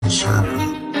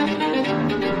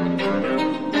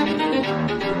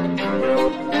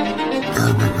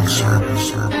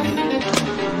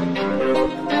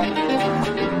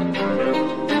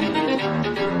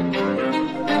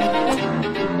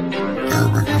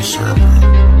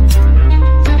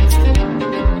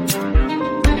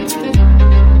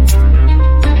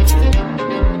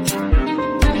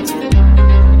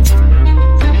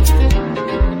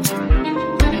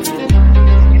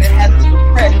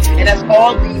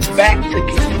All leads back to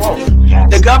control.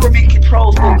 The government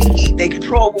controls what we eat. They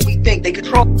control what we think. They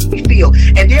control what we feel.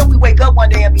 And then we wake up one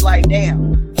day and be like,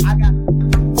 damn, I got...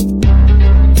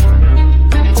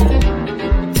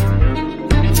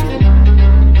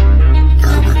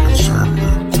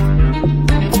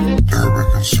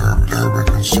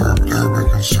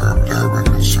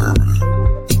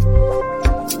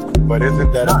 But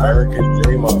isn't that American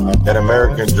dream? That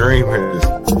American dream is...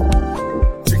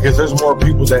 Because there's more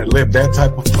people that live that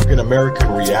type of fucking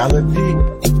American reality.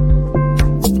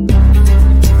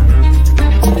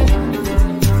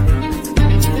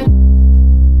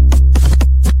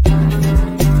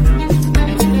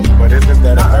 But isn't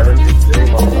that American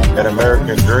dream? That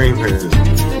American dream is.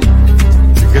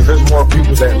 Because there's more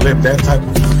people that live that type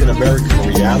of fucking American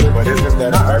reality. But isn't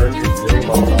that American dream?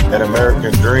 That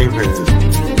American dream is.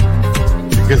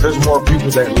 Because there's more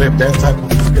people that live that type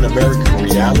of fucking American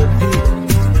reality.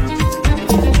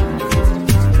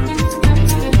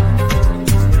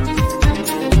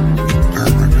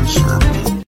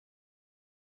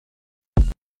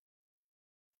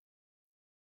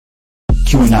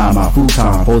 Q9, my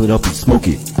futon, fold it up and smoke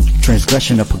it.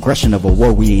 Transgression, a progression of a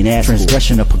war we ain't asked for.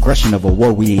 Transgression, a progression of a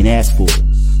war we ain't asked for.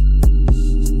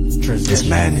 It's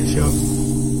madness, yo.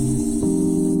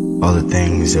 All the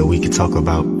things that we could talk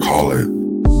about. Call it.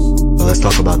 But let's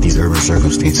talk about these urban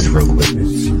circumstances real quick.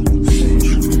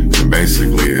 And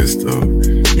basically, it's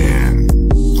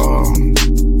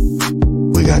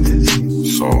we got this.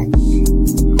 So,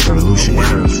 revolution.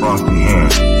 Winner's frosty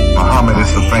hand. Muhammad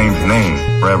is the famed name,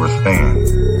 forever stand.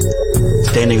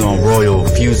 Standing on royal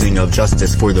fusing of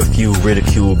justice for the few,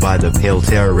 ridiculed by the pale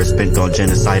terrorists bent on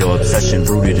genocidal obsession,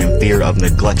 rooted in fear of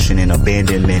neglection and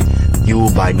abandonment,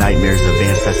 fueled by nightmares of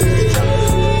ancestors.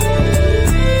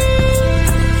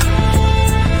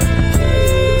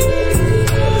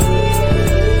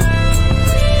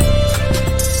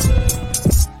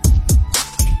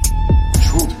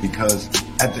 Truth, because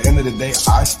at the end of the day,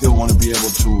 I still want to be able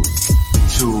to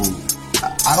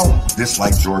I don't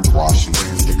dislike George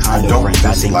Washington. The kind of friends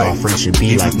I think all friends should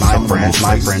be like my friends.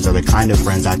 My friends are the kind of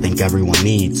friends I think everyone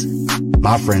needs.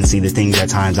 My friends see the things at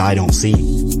times I don't see.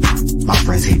 My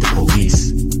friends hate the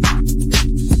police.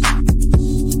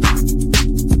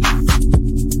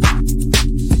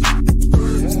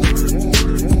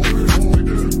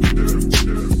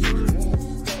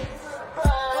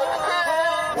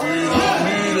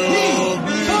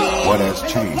 What has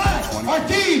changed? Are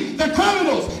deemed the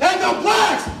criminals, and the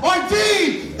blacks are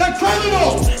deemed the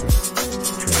criminals.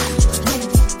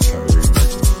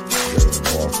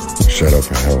 shut up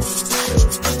and help.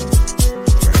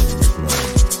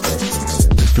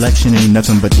 Reflection ain't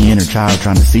nothing but the inner child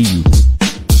trying to see you.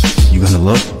 You gonna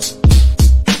look?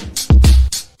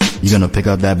 You gonna pick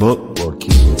up that book? Lord,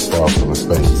 keep me far from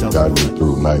mistakes. Guide me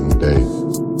through night and day.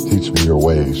 Teach me your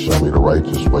ways. Show me the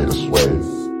righteous way to sway.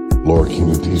 Lord, can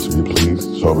you teach me, please?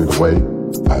 Show me the way,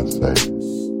 I'd say.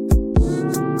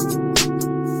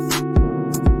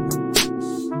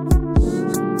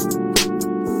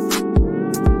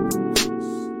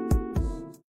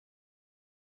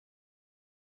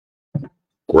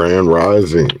 Grand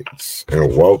Risings,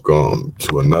 and welcome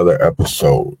to another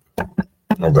episode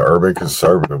of the Urban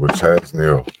Conservative with Chaz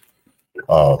Neal.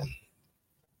 Hold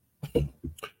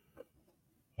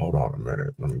on a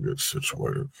minute, let me get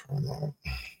situated for a moment.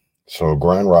 So,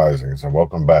 Grand Risings, and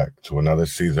welcome back to another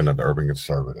season of the Urban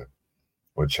Conservative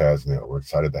with Chaz Neal. We're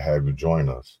excited to have you join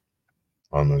us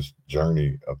on this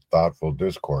journey of thoughtful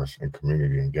discourse and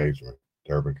community engagement.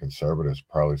 The Urban Conservative is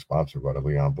proudly sponsored by the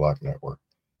Leon Block Network,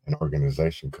 an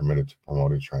organization committed to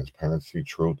promoting transparency,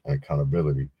 truth, and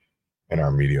accountability in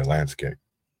our media landscape.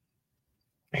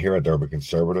 Here at the Urban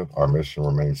Conservative, our mission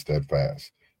remains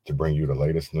steadfast to bring you the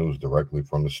latest news directly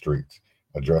from the streets,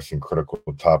 addressing critical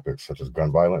topics such as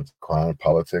gun violence, crime,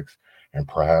 politics, and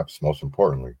perhaps most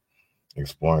importantly,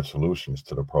 exploring solutions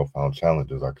to the profound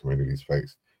challenges our communities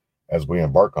face. As we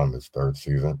embark on this third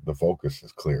season, the focus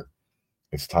is clear.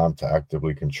 It's time to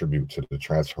actively contribute to the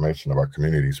transformation of our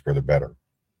communities for the better.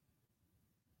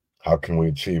 How can we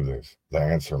achieve this? The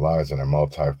answer lies in a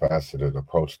multifaceted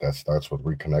approach that starts with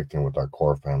reconnecting with our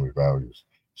core family values,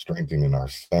 strengthening our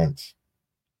sense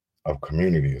of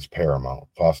community is paramount,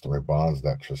 fostering bonds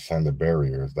that transcend the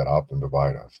barriers that often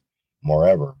divide us.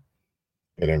 Moreover,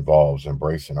 it involves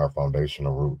embracing our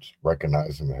foundational roots,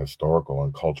 recognizing the historical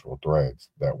and cultural threads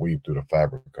that weave through the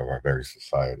fabric of our very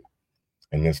society.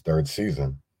 In this third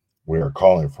season, we are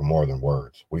calling for more than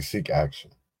words. We seek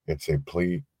action. It's a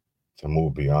plea to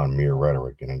move beyond mere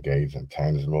rhetoric and engage in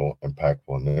tangible,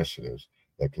 impactful initiatives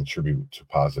that contribute to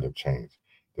positive change.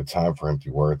 The time for empty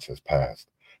words has passed.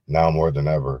 Now more than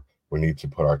ever, we need to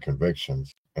put our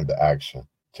convictions into action.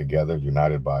 Together,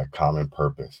 united by a common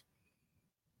purpose,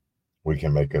 we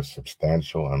can make a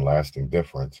substantial and lasting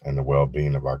difference in the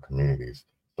well-being of our communities.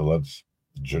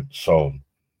 So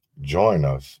join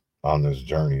us on this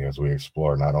journey as we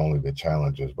explore not only the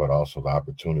challenges, but also the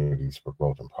opportunities for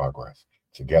growth and progress.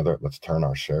 Together, let's turn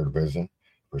our shared vision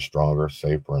for stronger,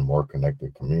 safer, and more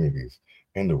connected communities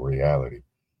into reality.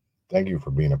 Thank you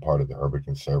for being a part of the Urban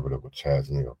Conservative with Chaz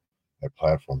Neal, a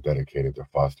platform dedicated to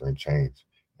fostering change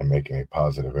and making a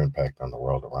positive impact on the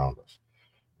world around us.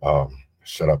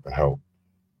 Shut up and help.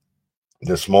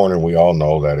 This morning, we all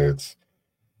know that it's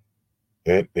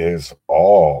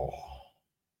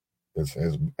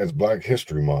Black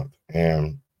History Month,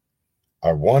 and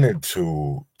I wanted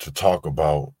to talk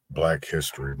about Black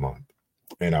History Month,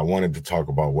 and I wanted to talk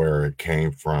about where it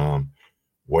came from,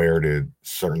 where did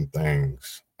certain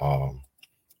things,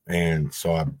 and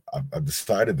so I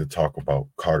decided to talk about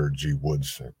Carter G.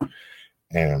 Woodson.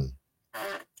 And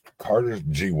Carter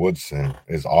G. Woodson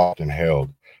is often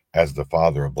hailed as the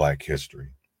father of Black history.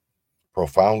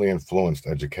 Profoundly influenced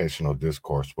educational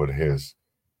discourse with his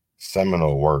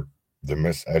seminal work, The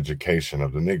Miseducation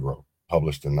of the Negro,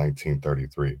 published in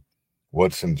 1933.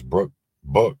 Wodson's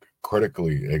book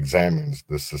critically examines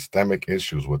the systemic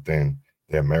issues within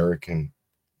the American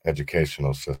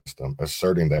educational system,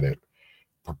 asserting that it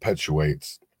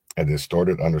perpetuates a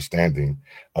distorted understanding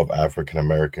of African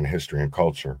American history and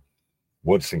culture.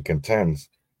 Woodson contends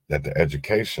that the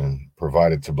education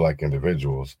provided to Black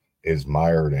individuals is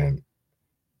mired in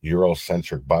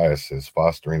Eurocentric biases,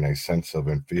 fostering a sense of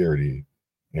inferiority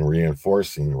and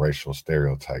reinforcing racial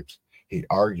stereotypes. He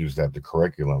argues that the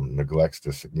curriculum neglects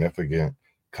the significant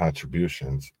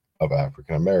contributions of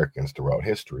African Americans throughout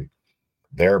history,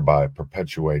 thereby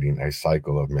perpetuating a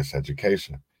cycle of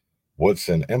miseducation.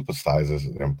 Woodson emphasizes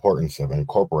the importance of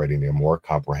incorporating a more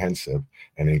comprehensive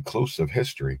and inclusive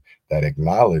history that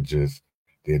acknowledges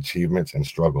the achievements and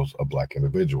struggles of Black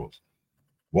individuals.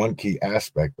 One key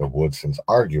aspect of Woodson's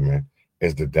argument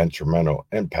is the detrimental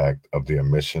impact of the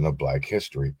omission of Black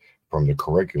history from the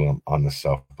curriculum on the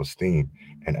self-esteem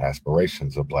and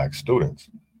aspirations of Black students.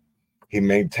 He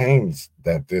maintains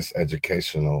that this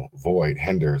educational void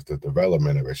hinders the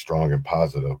development of a strong and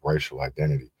positive racial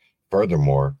identity.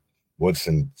 Furthermore,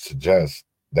 Woodson suggests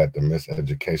that the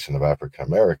miseducation of African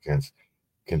Americans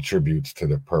contributes to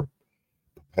the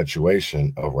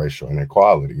perpetuation of racial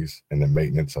inequalities and the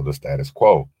maintenance of the status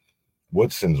quo.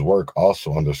 Woodson's work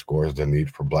also underscores the need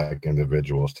for Black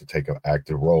individuals to take an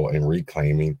active role in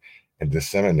reclaiming and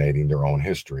disseminating their own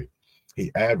history.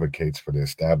 He advocates for the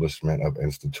establishment of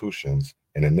institutions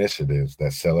and initiatives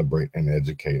that celebrate and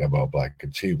educate about Black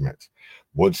achievements.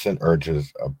 Woodson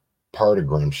urges a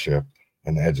paradigm shift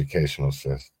in the educational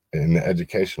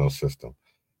system,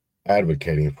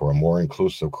 advocating for a more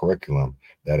inclusive curriculum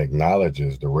that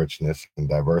acknowledges the richness and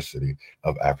diversity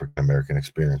of African American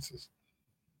experiences.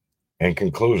 In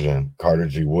conclusion, Carter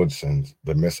G. Woodson's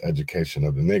The Miseducation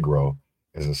of the Negro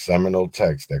is a seminal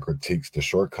text that critiques the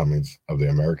shortcomings of the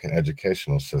American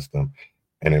educational system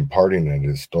and imparting a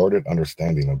distorted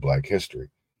understanding of Black history.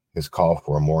 His call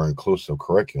for a more inclusive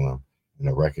curriculum and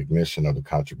the recognition of the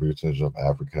contributions of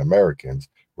African Americans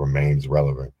remains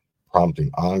relevant,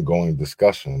 prompting ongoing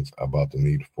discussions about the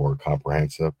need for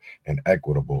comprehensive and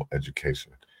equitable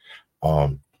education.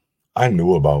 I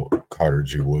knew about Carter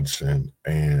G. Woodson,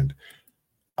 and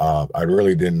I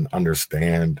really didn't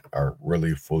understand or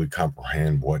really fully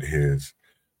comprehend what his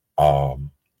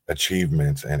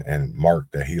achievements and mark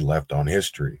that he left on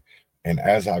history. And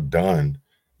as I've done,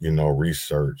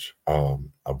 research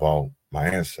about my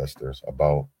ancestors,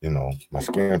 about, my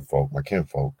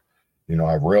kinfolk,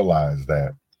 I've realized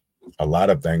that a lot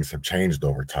of things have changed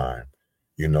over time,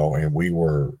 and we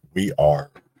are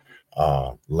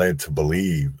led to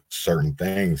believe certain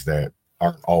things that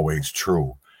aren't always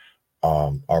true,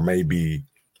 or maybe,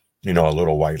 a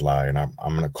little white lie. And I'm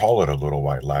going to call it a little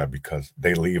white lie because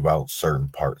they leave out certain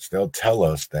parts. They'll tell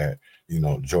us that,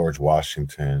 George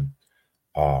Washington,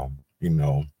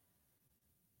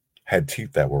 had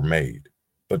teeth that were made,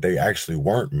 but they actually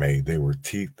weren't made. They were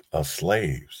teeth of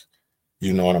slaves.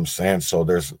 You know what I'm saying? So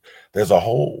there's a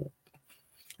whole,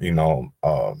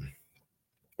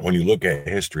 when you look at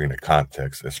history in the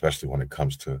context, especially when it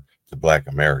comes to Black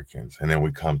Americans, and then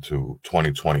we come to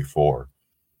 2024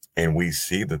 and we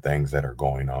see the things that are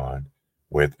going on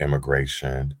with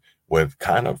immigration, with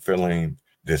kind of feeling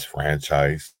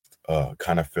disfranchised,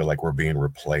 kind of feel like we're being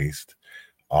replaced,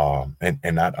 and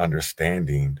not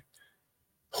understanding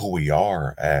who we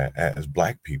are as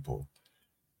Black people.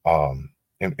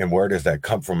 And where does that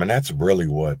come from? And that's really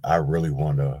what I really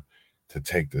want to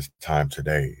take this time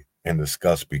today and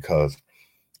discuss, because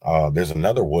there's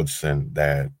another Woodson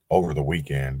that over the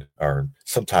weekend or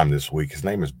sometime this week, his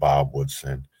name is Bob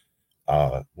Woodson,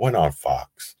 went on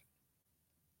Fox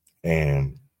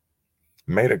and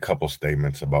made a couple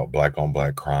statements about Black on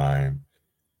Black crime.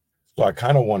 So I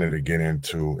kind of wanted to get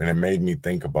into, and it made me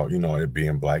think about, it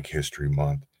being Black History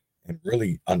Month and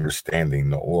really understanding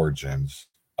the origins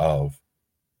of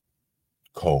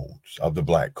codes, of the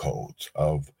Black codes,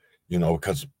 of,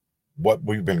 because what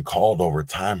we've been called over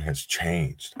time has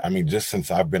changed. I mean, just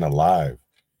since I've been alive,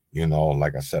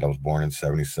 like I said, I was born in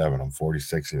 77. I'm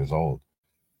 46 years old.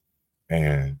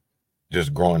 And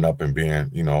just growing up and being,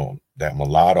 that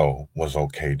mulatto was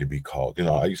okay to be called.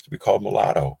 I used to be called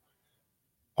mulatto.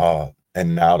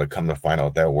 And now to come to find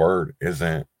out that word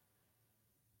isn't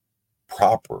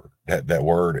proper, that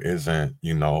word isn't,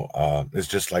 it's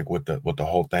just like with the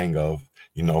whole thing of,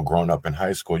 growing up in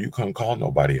high school, you couldn't call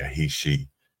nobody a he, she.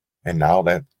 And now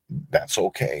that's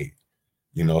okay.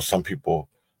 Some people,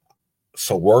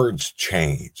 so words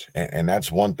change. And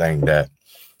that's one thing that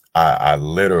I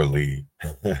literally,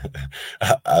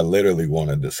 I literally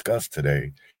want to discuss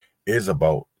today is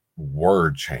about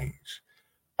word change.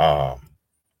 And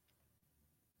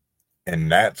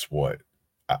that's what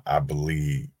I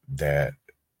believe that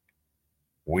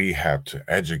we have to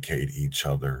educate each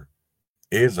other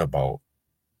is about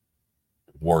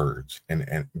words,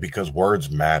 and because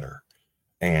words matter.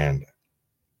 And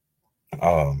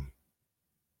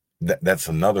that's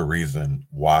another reason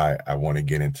why I want to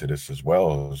get into this as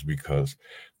well, is because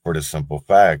for the simple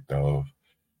fact of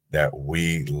that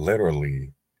we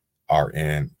literally are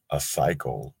in a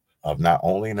cycle of not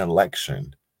only an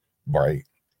election, right?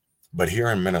 But here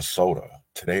in Minnesota,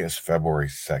 today is February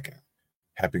 2nd.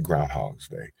 Happy Groundhog's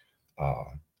Day.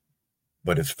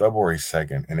 But it's February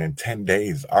 2nd, and in 10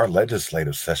 days, our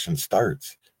legislative session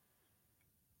starts.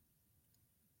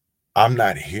 I'm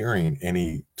not hearing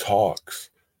any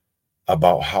talks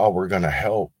about how we're going to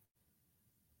help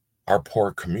our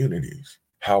poor communities,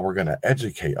 how we're going to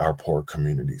educate our poor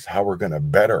communities, how we're going to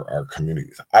better our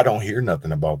communities. I don't hear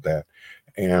nothing about that.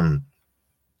 And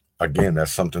again,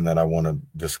 that's something that I want to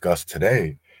discuss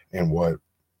today. And what,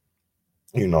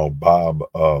 Bob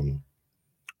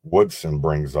Woodson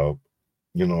brings up,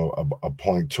 a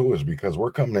point too, is because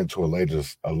we're coming into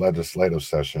a legislative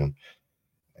session,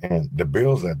 and the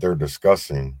bills that they're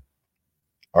discussing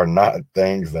are not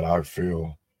things that I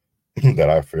feel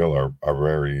are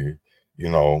very,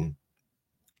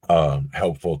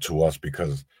 helpful to us,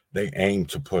 because they aim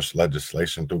to push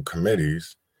legislation through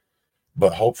committees,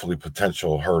 but hopefully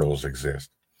potential hurdles exist.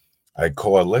 A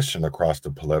coalition across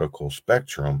the political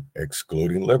spectrum,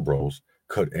 excluding liberals,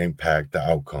 could impact the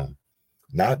outcome,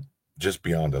 not just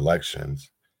beyond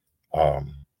elections,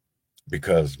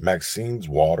 because Maxine's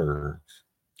Waters'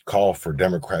 call for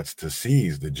Democrats to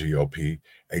seize the GOP,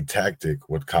 a tactic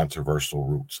with controversial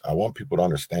roots. I want people to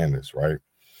understand this, right?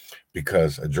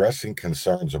 Because addressing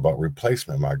concerns about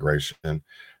replacement migration,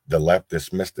 the left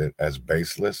dismissed it as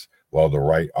baseless, while the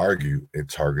right argued it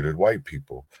targeted white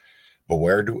people. But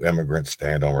where do immigrants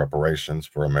stand on reparations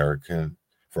for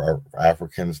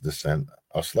Africans' descent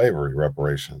of slavery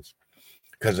reparations?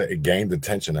 Because it gained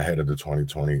attention ahead of the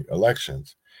 2020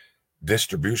 elections.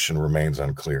 Distribution remains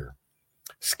unclear.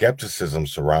 Skepticism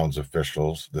surrounds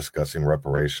officials discussing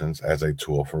reparations as a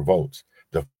tool for votes.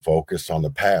 The focus on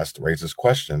the past raises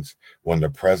questions when the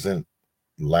present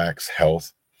lacks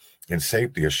health and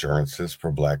safety assurances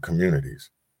for Black communities.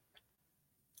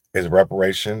 Is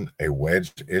reparation a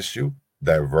wedged issue,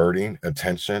 diverting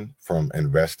attention from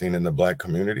investing in the Black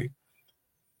community?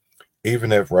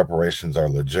 Even if reparations are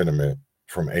legitimate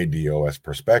from ADOS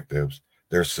perspectives,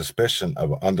 there's suspicion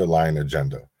of an underlying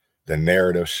agenda. The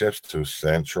narrative shifts to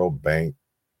central bank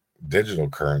digital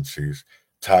currencies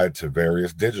tied to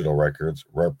various digital records.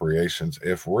 Reparations,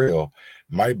 if real,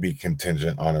 might be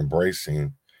contingent on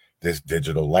embracing this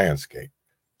digital landscape.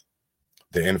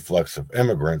 The influx of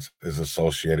immigrants is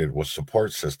associated with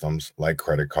support systems like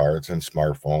credit cards and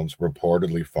smartphones,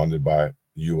 reportedly funded by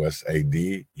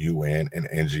USAID, UN, and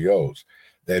NGOs.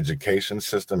 The education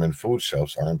system and food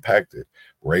shelves are impacted,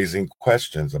 raising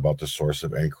questions about the source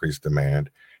of increased demand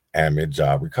amid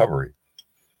job recovery.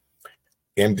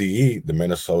 MDE, the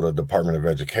Minnesota Department of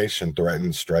Education,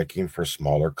 threatens striking for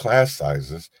smaller class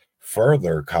sizes,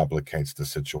 further complicates the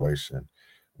situation.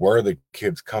 Where are the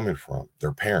kids coming from?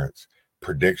 Their parents.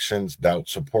 Predictions doubt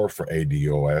support for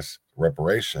ADOS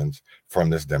reparations from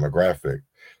this demographic,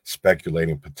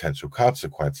 speculating potential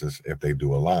consequences if they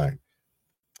do align.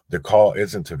 The call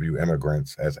isn't to view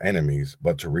immigrants as enemies,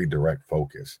 but to redirect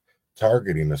focus,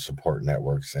 targeting the support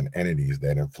networks and entities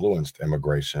that influenced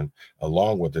immigration,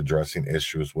 along with addressing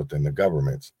issues within the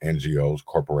governments, NGOs,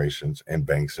 corporations, and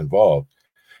banks involved,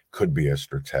 could be a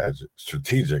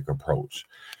strategic approach.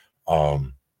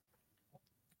 Because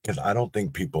I don't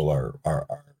think people are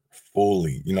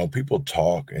fully, people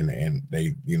talk and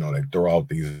they, they throw out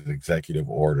these executive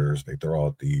orders, they throw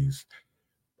out these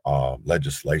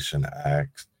legislation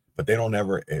acts, but they don't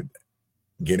ever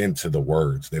get into the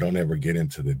words. They don't ever get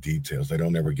into the details. They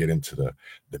don't ever get into the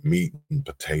meat and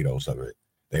potatoes of it.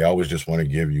 They always just want to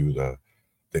give you the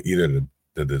either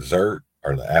the dessert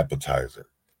or the appetizer.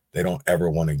 They don't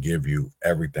ever want to give you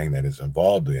everything that is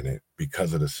involved in it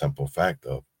because of the simple fact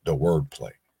of the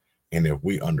wordplay. And if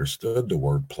we understood the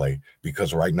wordplay,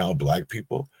 because right now, Black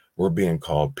people, we're being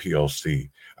called POC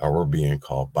or we're being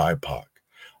called BIPOC,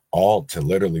 all to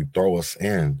literally throw us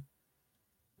in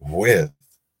with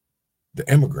the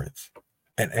immigrants.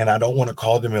 And I don't want to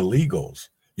call them illegals.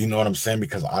 You know what I'm saying?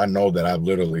 Because I know that I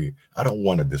don't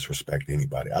want to disrespect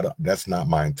anybody. That's not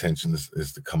my intention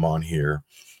is to come on here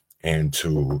and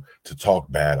to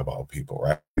talk bad about people,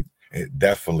 right? It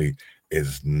definitely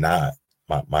is not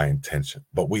my intention,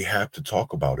 but we have to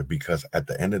talk about it because at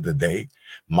the end of the day,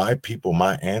 my people,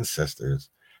 my ancestors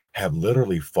have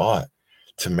literally fought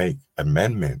to make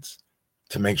amendments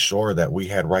to make sure that we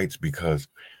had rights, because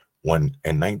when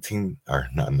in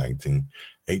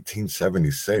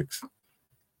 1876,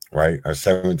 right, or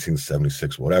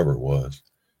 1776, whatever it was,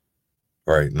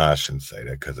 right? No, I shouldn't say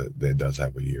that because it does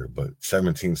have a year, but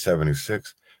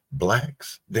 1776,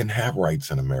 Blacks didn't have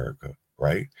rights in America.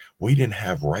 Right? We didn't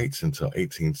have rights until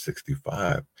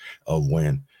 1865 of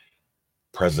when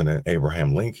President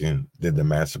Abraham Lincoln did the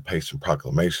Emancipation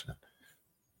Proclamation.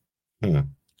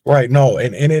 Right. No,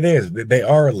 and it is. They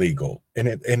are illegal. And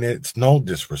it's no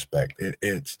disrespect.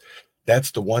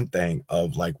 That's the one thing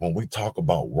of like when we talk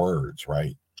about words,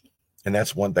 right? And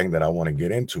that's one thing that I want to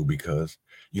get into because,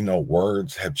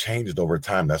 words have changed over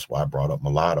time. That's why I brought up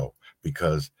mulatto,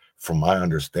 because from my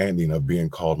understanding of being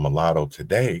called mulatto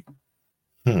today,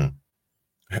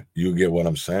 you get what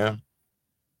I'm saying?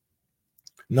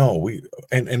 No,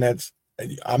 and that's,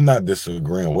 I'm not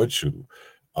disagreeing with you.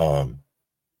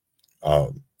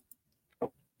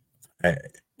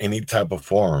 Any type of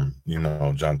form,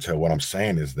 John Tell, what I'm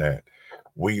saying is that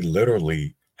we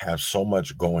literally have so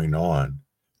much going on,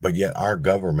 but yet our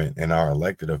government and our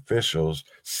elected officials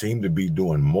seem to be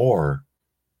doing more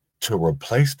to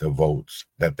replace the votes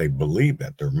that they believe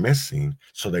that they're missing.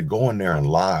 So they go in there and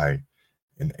lie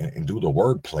and do the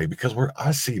wordplay, because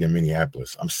I see it in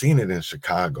Minneapolis. I'm seeing it in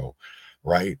Chicago,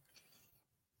 right?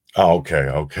 Oh, okay.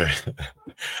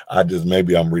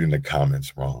 Maybe I'm reading the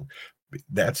comments wrong.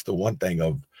 That's the one thing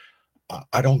of,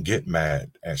 I don't get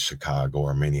mad at Chicago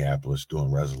or Minneapolis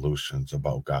doing resolutions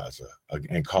about Gaza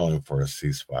and calling for a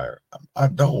ceasefire. I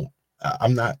don't.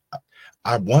 I'm not.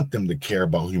 I want them to care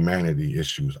about humanity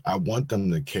issues. I want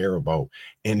them to care about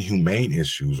inhumane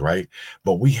issues, right?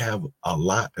 But we have a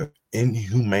lot of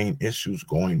inhumane issues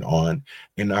going on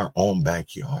in our own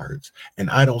backyards. And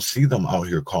I don't see them out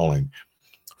here calling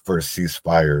for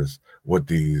ceasefires with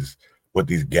these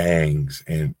gangs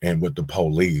and with the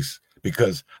police,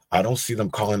 because I don't see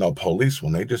them calling out police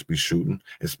when they just be shooting,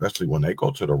 especially when they go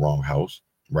to the wrong house,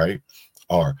 right?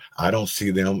 Or I don't see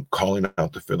them calling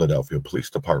out the Philadelphia Police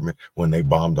Department when they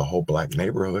bombed the whole Black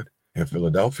neighborhood in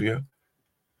Philadelphia.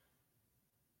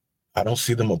 I don't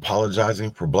see them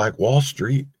apologizing for Black Wall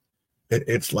Street.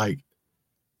 It's like,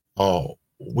 oh,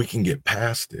 we can get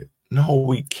past it. No,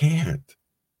 we can't,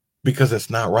 because it's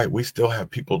not right. We still have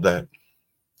people that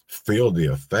feel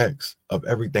the effects of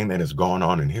everything that has gone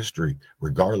on in history,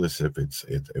 regardless if it's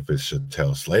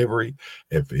chattel slavery,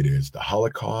 if it is the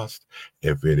Holocaust,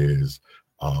 if it is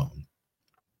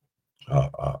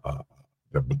the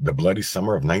bloody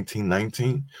summer of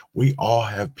 1919. We all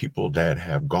have people that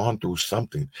have gone through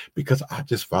something, because I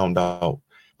just found out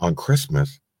on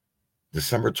Christmas,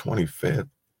 December 25th,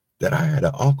 that I had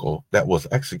an uncle that was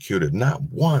executed not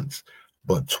once,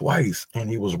 but twice, and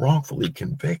he was wrongfully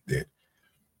convicted.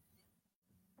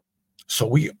 So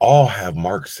we all have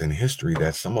marks in history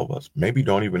that some of us maybe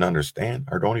don't even understand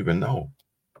or don't even know.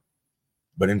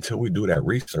 But until we do that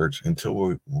research,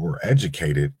 until we're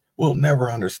educated, we'll never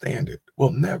understand it.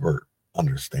 We'll never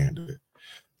understand it.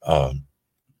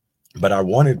 But I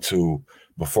wanted to,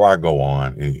 before I go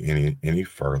on any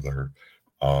further,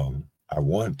 I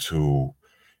want to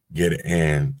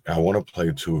I want to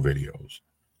play two videos.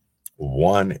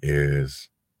 One is,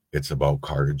 it's about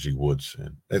Carter G.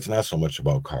 Woodson. It's not so much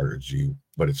about Carter G.,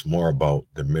 but it's more about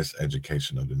the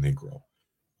miseducation of the Negro.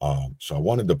 So I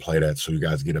wanted to play that so you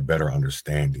guys get a better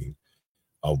understanding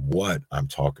of what I'm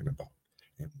talking about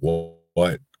and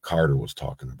what Carter was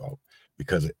talking about,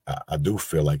 because I do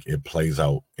feel like it plays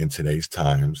out in today's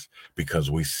times because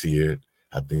we see it.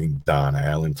 I think Don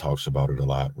Allen talks about it a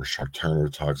lot. Rashard Turner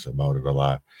talks about it a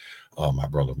lot. My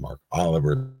brother Mark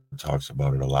Oliver talks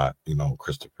about it a lot. You know,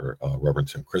 Christopher, Reverend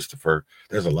Tim Christopher.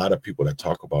 There's a lot of people that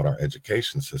talk about our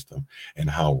education system and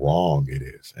how wrong it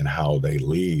is and how they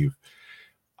leave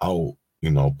out,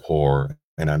 poor.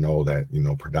 And I know that,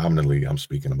 predominantly I'm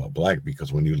speaking about Black,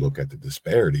 because when you look at the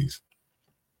disparities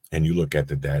and you look at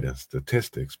the data and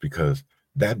statistics, because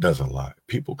that doesn't lie.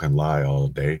 People can lie all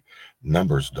day.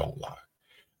 Numbers don't lie.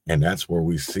 And that's where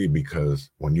we see, because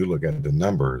when you look at the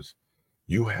numbers,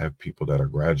 you have people that are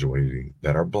graduating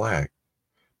that are Black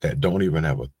that don't even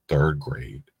have a third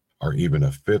grade or even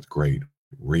a fifth grade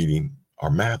reading or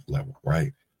math level,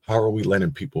 right? How are we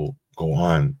letting people go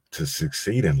on to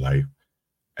succeed in life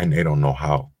and they don't know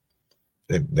how?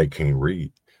 They can't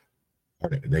read, or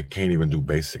they can't even do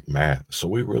basic math. So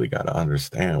we really got to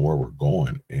understand where we're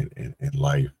going in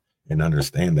life, and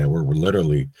understand that we're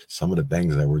literally, some of the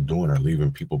things that we're doing are leaving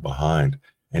people behind,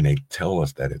 and they tell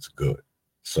us that it's good.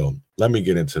 So let me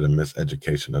get into the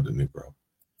miseducation of the Negro.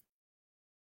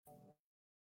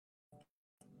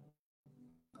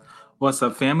 What's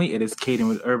up, family? It is Caden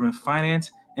with Urban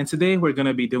Finance, and today we're going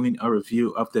to be doing a review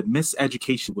of the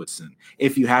miseducation Woodson.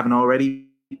 If you haven't already,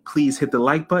 please hit the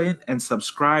like button and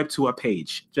subscribe to our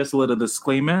page. Just a little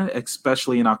disclaimer,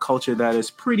 especially in our culture that is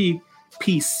pretty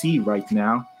PC right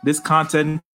now, this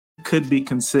content could be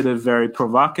considered very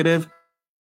provocative.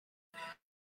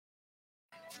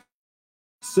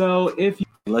 So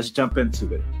let's jump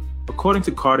into it. According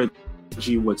to Carter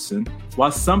G. Woodson,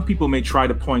 while some people may try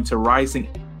to point to rising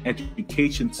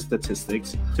education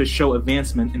statistics to show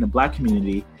advancement in the Black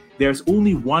community, there's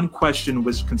only one question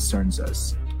which concerns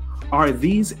us. Are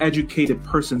these educated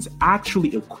persons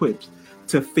actually equipped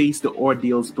to face the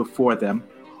ordeals before them,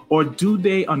 or do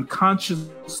they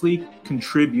unconsciously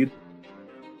contribute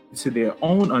to their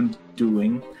own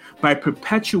undoing by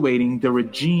perpetuating the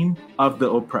regime of the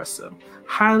oppressor?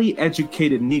 Highly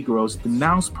educated Negroes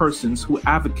denounce persons who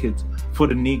advocate for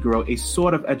the Negro a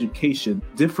sort of education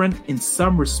different in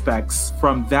some respects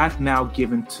from that now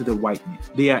given to the white man.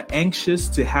 They are anxious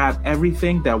to have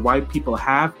everything that white people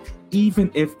have,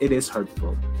 even if it is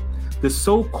hurtful. The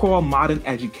so-called modern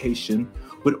education,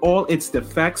 with all its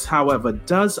defects, however,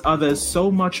 does others so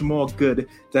much more good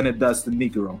than it does the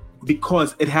Negro,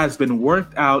 because it has been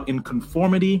worked out in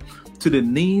conformity to the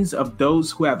needs of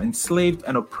those who have enslaved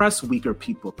and oppressed weaker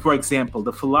people. For example,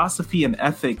 the philosophy and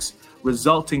ethics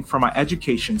resulting from our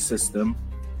education system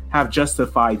have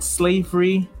justified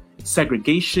slavery,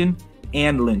 segregation,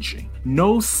 and lynching.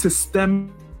 No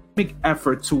systemic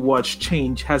effort towards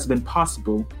change has been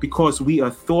possible because we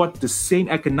are taught the same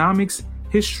economics,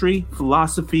 history,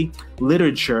 philosophy,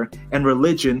 literature, and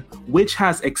religion which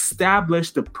has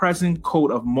established the present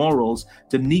code of morals.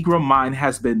 The Negro mind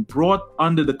has been brought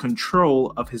under the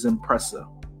control of his oppressor.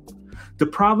 The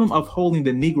problem of holding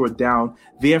the Negro down,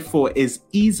 therefore, is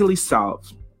easily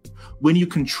solved. When you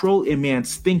control a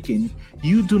man's thinking,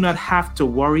 you do not have to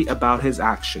worry about his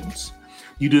actions.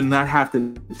 You do not have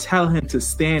to tell him to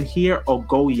stand here or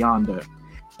go yonder.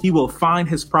 He will find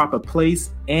his proper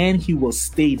place and he will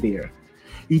stay there.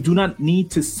 You do not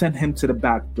need to send him to the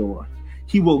back door.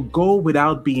 He will go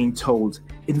without being told.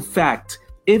 In fact,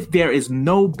 if there is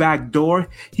no back door,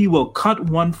 he will cut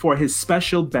one for his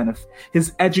special benefit.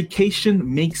 His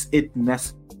education makes it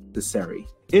necessary.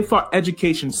 If our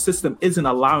education system isn't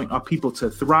allowing our people to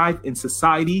thrive in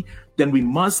society, then we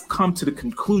must come to the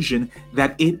conclusion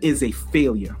that it is a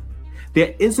failure.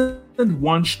 There isn't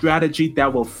one strategy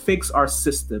that will fix our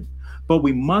system, but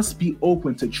we must be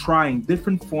open to trying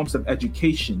different forms of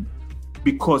education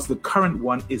because the current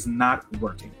one is not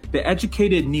working. The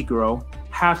educated Negro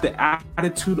have the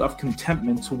attitude of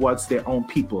contentment towards their own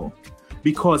people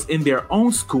because in their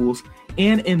own schools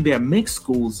and in their mixed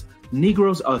schools,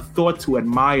 Negroes are thought to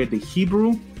admire the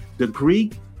Hebrew, the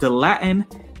Greek, the Latin,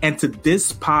 and to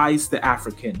despise the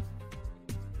African.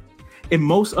 In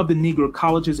most of the Negro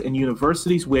colleges and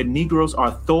universities where Negroes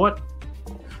are taught,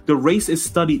 the race is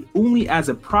studied only as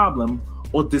a problem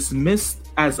or dismissed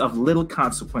as of little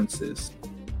consequences.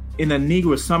 In a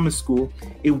Negro summer school,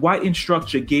 a white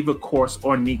instructor gave a course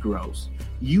on Negroes.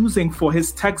 using for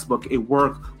his textbook a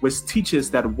work which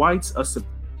teaches that whites are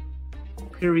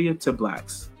superior to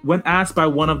blacks. When asked by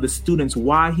one of the students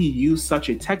why he used such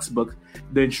a textbook,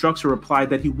 the instructor replied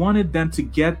that he wanted them to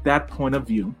get that point of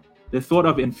view. The thought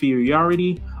of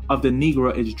inferiority of the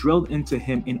Negro is drilled into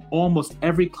him in almost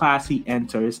every class he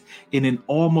enters and in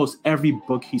almost every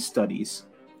book he studies.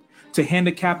 To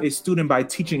handicap a student by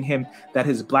teaching him that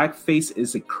his black face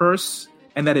is a curse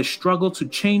and that his struggle to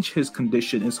change his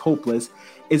condition is hopeless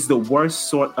is the worst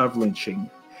sort of lynching.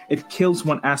 It kills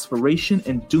one's aspiration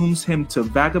and dooms him to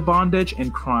vagabondage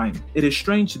and crime. It is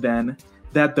strange then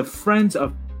that the friends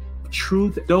of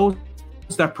truth, those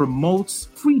that promotes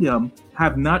freedom,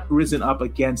 have not risen up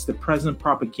against the present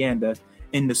propaganda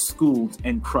in the schools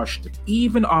and crushed it.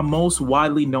 Even our most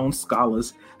widely known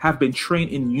scholars have been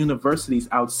trained in universities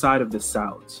outside of the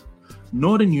South.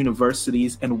 Northern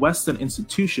universities and Western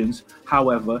institutions,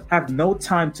 however, have no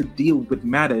time to deal with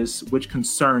matters which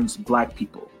concerns Black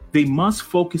people. They must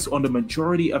focus on the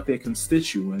majority of their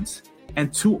constituents,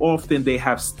 and too often they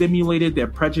have stimulated their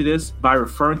prejudice by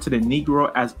referring to the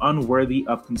Negro as unworthy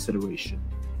of consideration.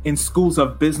 In schools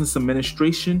of business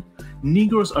administration,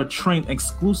 Negroes are trained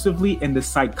exclusively in the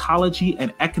psychology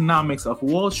and economics of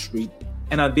Wall Street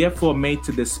and are therefore made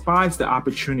to despise the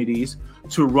opportunities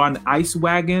to run ice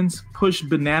wagons, push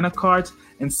banana carts,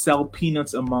 and sell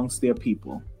peanuts amongst their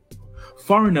people.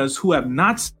 Foreigners who have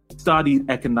not studied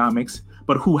economics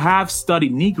but who have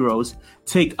studied Negroes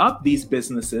take up these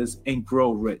businesses and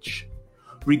grow rich.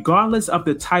 Regardless of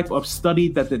the type of study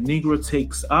that the Negro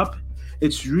takes up,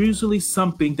 it's usually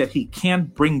something that he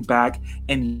can't bring back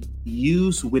and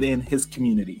use within his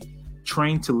community,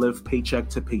 trained to live paycheck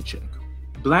to paycheck.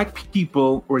 Black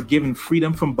people were given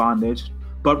freedom from bondage,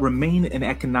 but remain in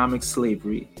economic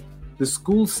slavery. The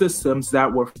school systems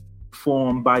that were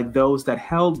formed by those that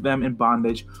held them in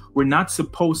bondage were not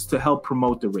supposed to help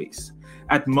promote the race.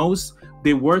 At most,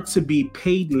 they were to be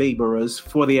paid laborers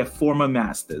for their former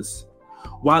masters.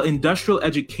 While industrial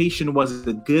education was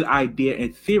a good idea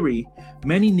in theory,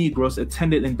 many Negroes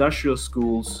attended industrial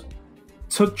schools,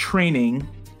 took training,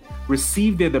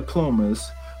 received their diplomas,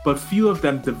 but few of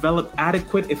them developed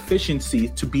adequate efficiency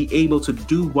to be able to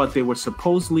do what they were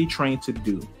supposedly trained to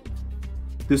do.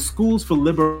 The schools for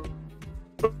liberal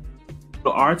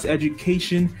arts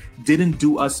education didn't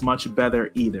do us much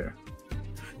better either.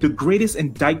 The greatest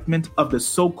indictment of the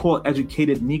so-called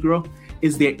educated Negro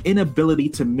is their inability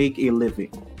to make a living.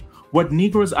 What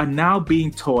Negroes are now being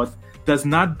taught does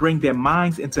not bring their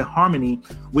minds into harmony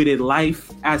with a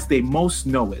life as they most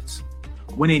know it.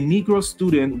 When a Negro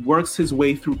student works his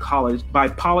way through college by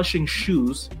polishing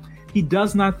shoes, he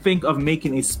does not think of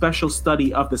making a special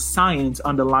study of the science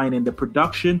underlying the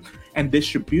production and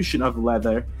distribution of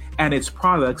leather and its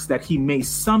products that he may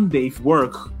someday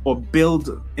work or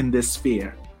build in this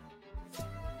sphere.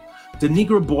 The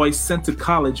Negro boy sent to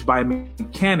college by a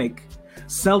mechanic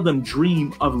seldom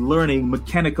dream of learning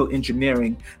mechanical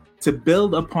engineering to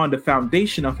build upon the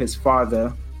foundation of his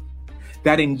father,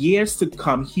 that in years to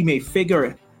come he may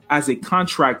figure as a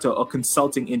contractor or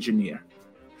consulting engineer.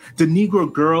 The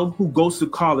Negro girl who goes to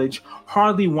college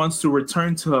hardly wants to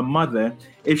return to her mother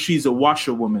if she's a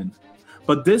washerwoman.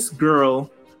 But this girl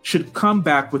should come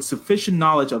back with sufficient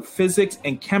knowledge of physics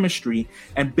and chemistry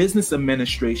and business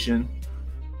administration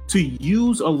to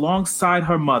use alongside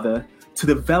her mother to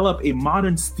develop a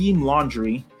modern steam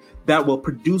laundry that will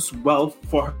produce wealth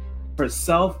for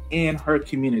herself and her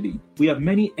community. We have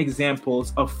many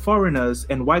examples of foreigners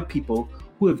and white people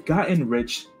who have gotten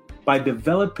rich by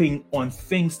developing on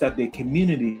things that their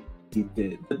community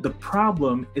did. The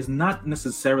problem is not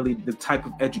necessarily the type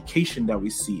of education that we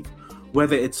receive,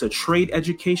 whether it's a trade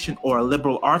education or a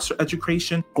liberal arts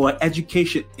education or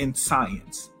education in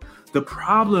science. The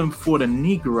problem for the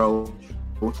Negro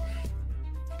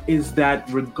is that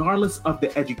regardless of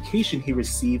the education he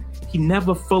received, he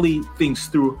never fully thinks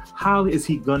through how is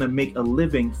he gonna make a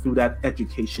living through that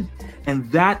education.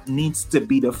 And that needs to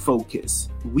be the focus.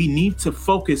 We need to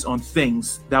focus on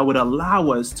things that would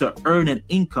allow us to earn an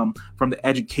income from the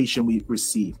education we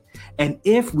receive. And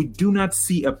if we do not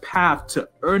see a path to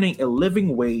earning a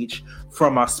living wage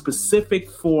from a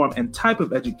specific form and type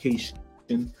of education,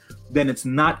 then it's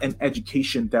not an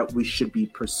education that we should be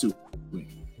pursuing.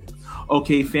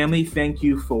 Okay, family, thank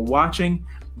you for watching.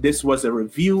 This was a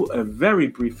review, a very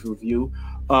brief review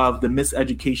of The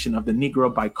Miseducation of the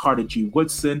Negro by Carter G.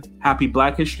 Woodson. Happy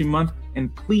Black History Month,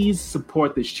 and please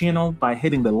support this channel by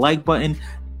hitting the like button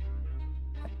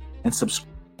and subscribe.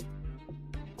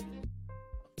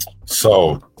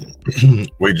 So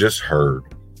we just heard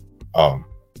a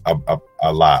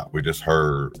lot. We just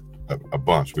heard a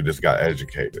bunch. We just got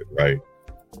educated, right?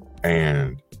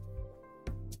 And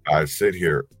I sit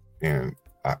here and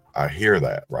I hear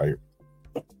that, right?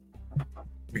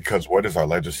 Because what is our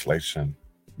legislation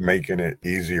making it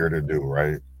easier to do,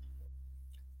 right?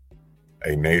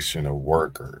 A nation of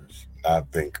workers,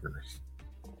 not thinkers.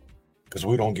 Because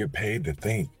we don't get paid to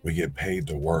think, we get paid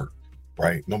to work,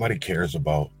 right? Nobody cares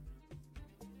about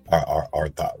our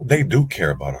thoughts. They do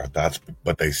care about our thoughts,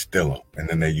 but they steal them and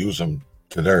then they use them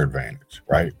to their advantage,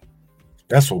 right?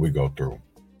 That's what we go through.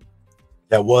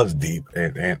 That was deep,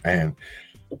 and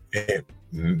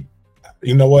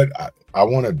you know what? I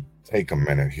want to take a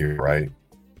minute here, right?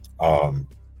 And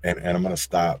I'm gonna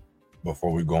stop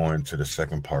before we go into the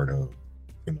second part of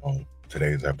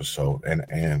today's episode.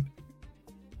 And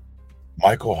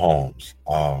Michael Holmes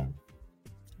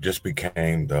just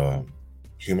became the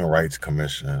Human Rights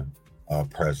Commission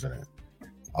president,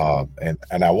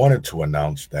 and I wanted to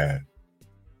announce that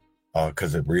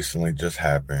because it recently just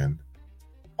happened.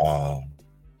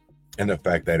 And the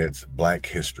fact that it's Black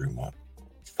History Month,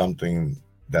 something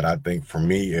that I think for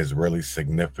me is really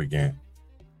significant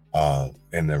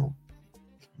in the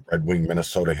Red Wing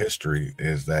Minnesota history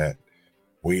is that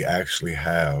we actually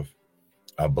have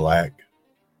a Black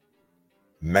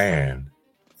man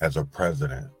as a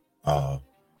president.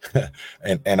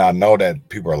 And I know that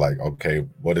people are like, okay,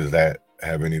 what does that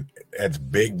have any? It's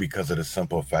big because of the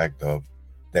simple fact of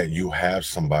that you have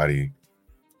somebody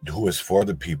who is for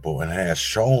the people and has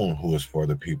shown who is for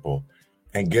the people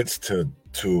and gets to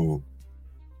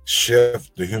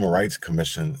shift the Human Rights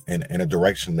Commission in a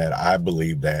direction that I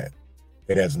believe that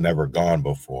it has never gone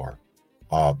before.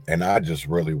 And I just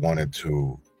really wanted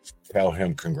to tell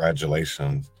him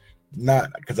congratulations,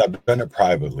 not because I've done it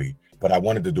privately, but I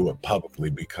wanted to do it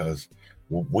publicly because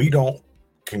we don't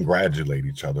congratulate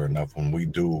each other enough when we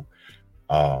do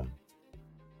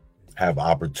have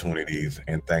opportunities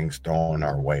and things thrown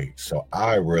our way. So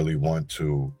I really want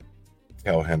to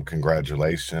tell him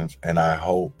congratulations, and I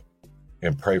hope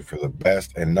and pray for the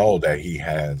best and know that he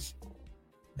has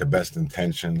the best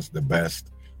intentions, the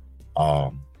best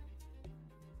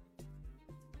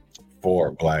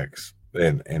for Blacks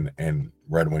in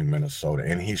Red Wing, Minnesota.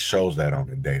 And he shows that on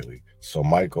the daily. So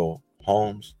Michael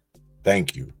Holmes,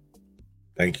 thank you.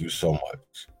 Thank you so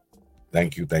much.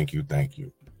 Thank you, thank you, thank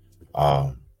you.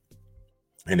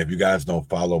 And if you guys don't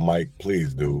follow Mike,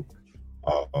 please do.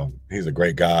 He's a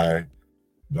great guy.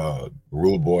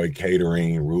 Rude Boy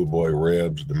Catering, Rude Boy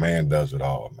Ribs, the man does it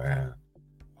all, man.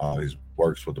 He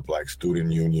works with the Black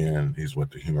Student Union. He's with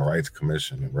the Human Rights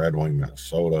Commission in Red Wing,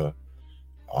 Minnesota.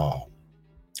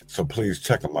 So please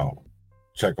check him out.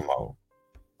 Check him out.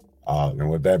 And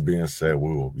with that being said,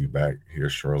 we will be back here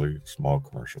shortly. Small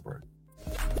commercial break.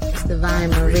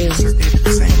 Divine Marie.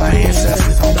 My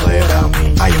ancestors don't play about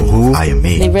me. I am who? I am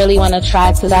me. They really want to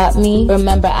try to stop me.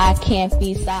 Remember, I can't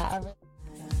be stopped.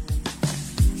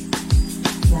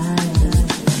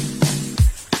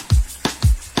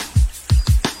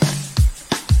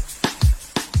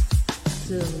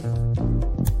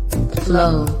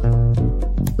 Flow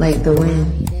like the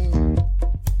wind.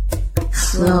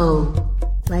 Slow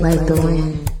like the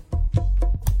wind.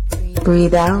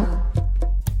 Breathe out.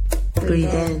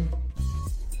 Breathe in.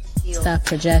 Stop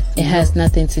projecting. It has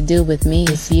nothing to do with me,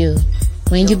 it's you.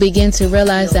 When you begin to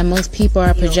realize that most people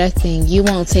are projecting, you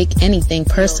won't take anything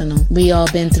personal. We all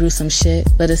been through some shit,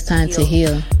 but it's time to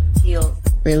heal.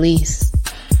 Release.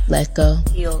 Let go.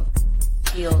 Heal.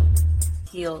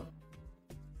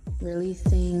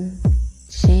 Releasing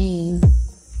shame.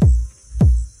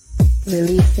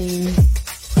 Releasing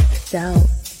doubt.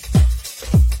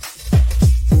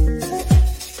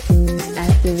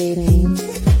 Activating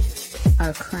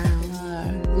our crown.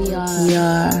 We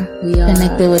are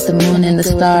connected with the moon and the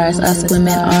stars. Us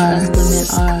women are.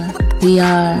 We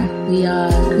are.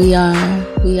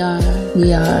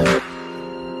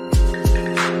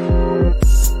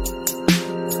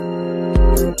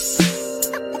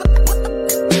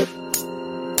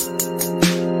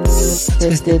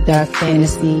 Twisted dark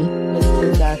fantasy.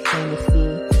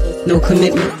 No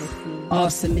commitment. All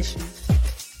submission.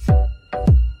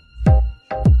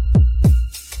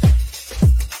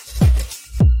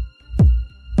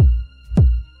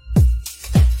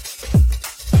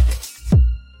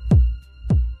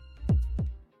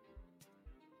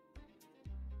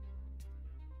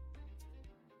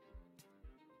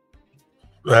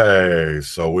 Hey,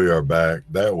 so we are back.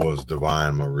 That was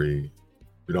Divine Marie.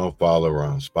 If you don't follow her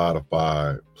on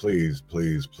Spotify, please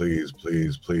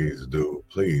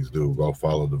do go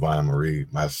follow Divine Marie,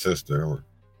 my sister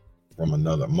from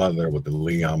another mother with the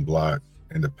Leon Block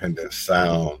Independent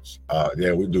Sounds.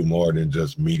 Yeah, we do more than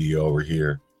just media over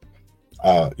here.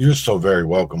 You're so very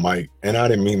welcome, Mike. And I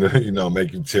didn't mean to,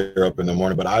 make you tear up in the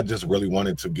morning, but I just really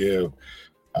wanted to give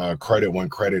credit when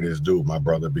credit is due, my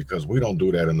brother, because we don't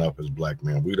do that enough as Black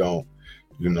men. We don't,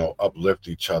 uplift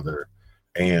each other,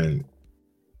 and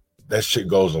that shit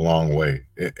goes a long way.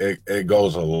 It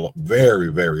goes a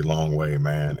very, very long way,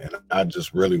 man. And I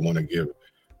just really want to give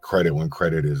credit when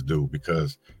credit is due,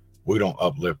 because we don't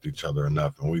uplift each other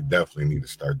enough, and we definitely need to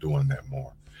start doing that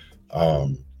more.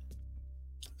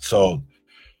 So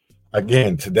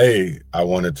again, today I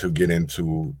wanted to get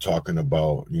into talking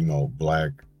about,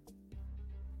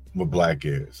 what Black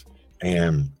is.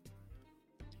 And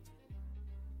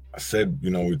I said,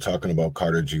 we're talking about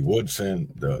Carter G. Woodson,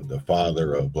 the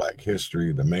father of Black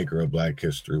history, the maker of Black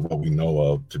history, what we know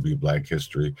of to be Black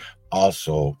history.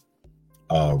 Also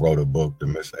wrote a book, The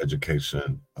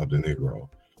Miseducation of the Negro.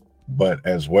 But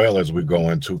as well as we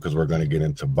go into, because we're going to get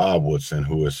into Bob Woodson,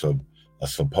 who is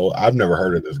I've never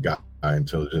heard of this guy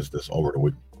until just this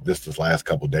last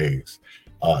couple of days.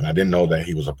 And I didn't know that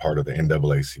he was a part of the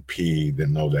NAACP,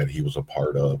 didn't know that he was a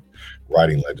part of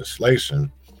writing legislation.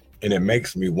 And it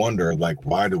makes me wonder,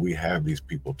 why do we have these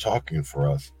people talking for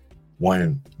us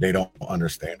when they don't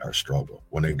understand our struggle,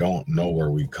 when they don't know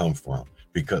where we come from,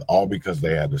 because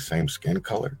they have the same skin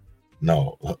color?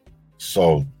 No.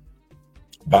 So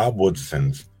Bob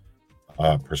Woodson's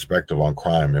perspective on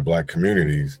crime in Black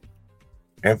communities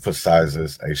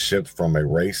emphasizes a shift from a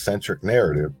race-centric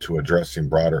narrative to addressing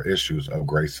broader issues of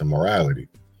grace and morality.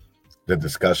 The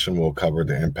discussion will cover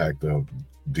the impact of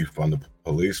defund the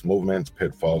police movements,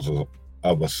 pitfalls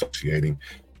of associating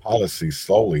policy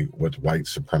solely with white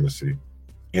supremacy,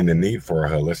 and the need for a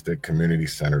holistic,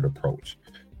 community-centered approach.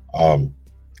 I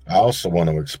also want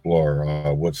to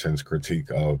explore Woodson's critique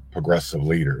of progressive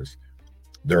leaders,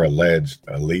 their alleged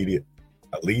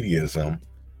elitism,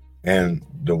 and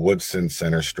the Woodson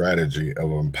Center strategy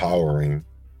of empowering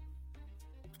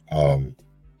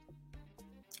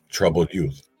troubled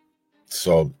youth.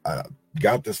 So I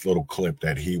got this little clip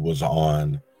that he was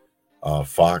on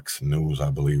Fox News,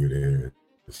 I believe it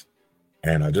is.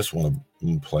 And I just want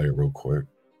to play it real quick.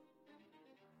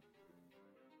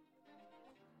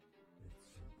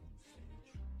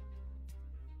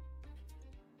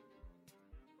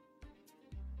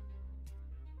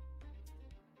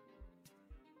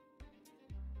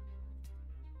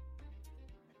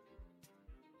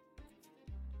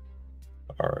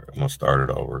 All right, I'm gonna start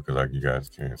it over because you guys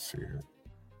can't see it.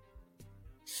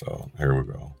 So here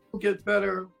we go. We'll get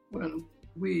better when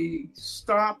we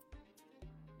stop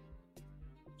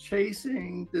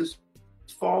chasing this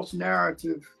false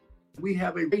narrative. We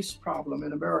have a race problem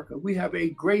in America. We have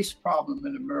a grace problem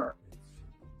in America.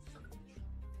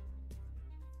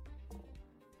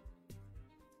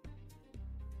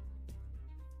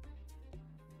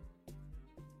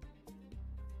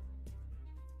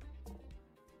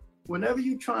 Whenever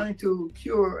you're trying to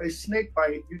cure a snake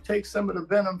bite, you take some of the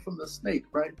venom from the snake,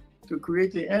 right, to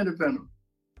create the antivenom.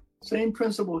 Same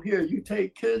principle here. You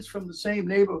take kids from the same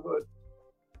neighborhood,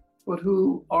 but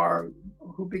who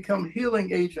become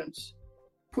healing agents,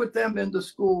 put them into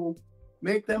school,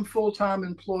 make them full-time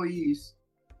employees,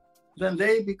 then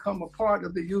they become a part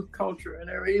of the youth culture and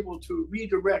they're able to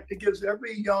redirect. It gives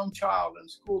every young child in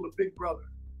school a big brother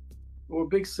or a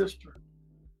big sister.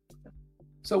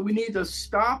 So we need to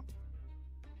stop,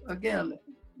 again,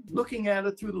 looking at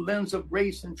it through the lens of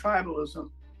race and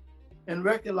tribalism, and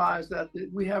recognize that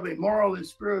we have a moral and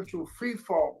spiritual free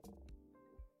fall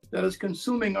that is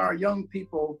consuming our young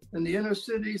people. In the inner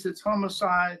cities, it's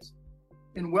homicides.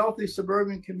 In wealthy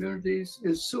suburban communities,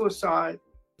 it's suicide.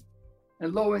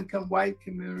 And low-income white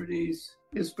communities,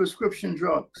 it's prescription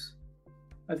drugs.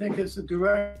 I think it's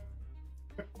directly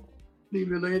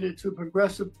related to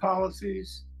progressive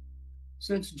policies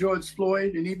since George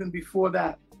Floyd, and even before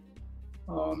that.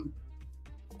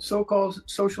 So-called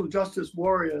social justice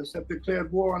warriors have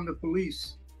declared war on the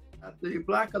police. The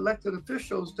Black elected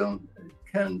officials does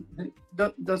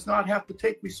not have to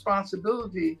take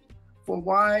responsibility for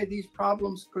why these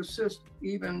problems persist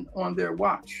even on their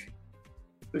watch.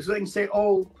 Because they can say,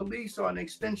 oh, police are an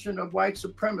extension of white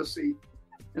supremacy,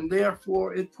 and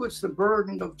therefore it puts the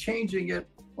burden of changing it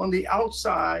on the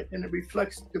outside, and it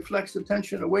deflects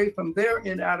attention away from their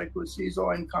inadequacies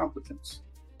or incompetence.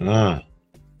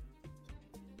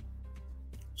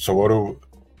 So what do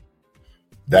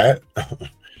that?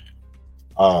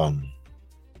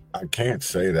 I can't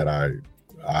say that I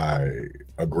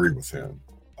agree with him.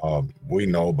 We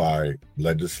know by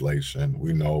legislation,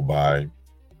 we know by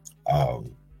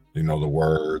the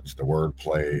words, the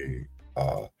wordplay.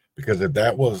 Because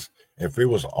if it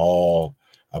was all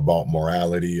about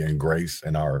morality and grace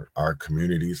in our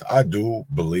communities. I do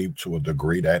believe to a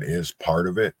degree that is part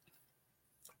of it,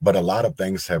 but a lot of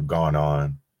things have gone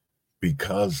on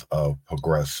because of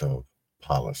progressive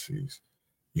policies.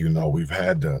 You know, we've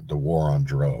had the war on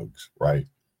drugs, right?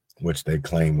 Which they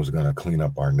claim was going to clean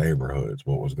up our neighborhoods,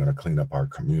 what was going to clean up our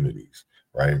communities,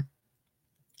 right?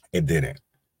 It didn't.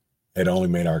 It only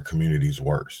made our communities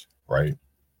worse, right?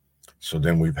 So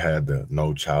then we've had the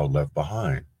No Child Left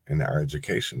Behind in our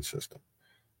education system,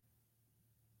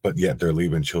 but yet they're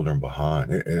leaving children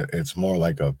behind. It's more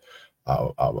like a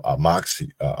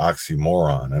oxymoron,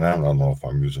 and I don't know if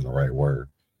I'm using the right word,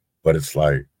 but it's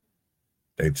like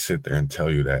they'd sit there and tell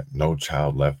you that no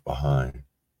child left behind,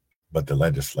 but the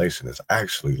legislation is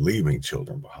actually leaving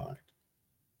children behind,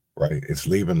 right? It's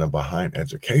leaving them behind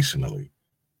educationally.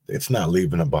 It's not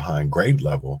leaving them behind grade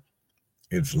level.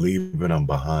 It's leaving them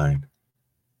behind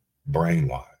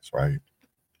brain-wise, right?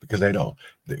 Because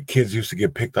the kids used to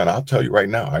get picked on. I'll tell you right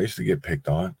now, I used to get picked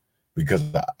on because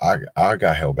I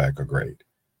got held back a grade.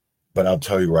 But I'll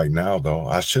tell you right now, though,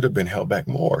 I should have been held back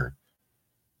more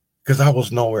because I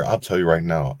was nowhere. I'll tell you right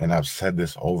now, and I've said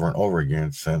this over and over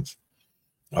again since,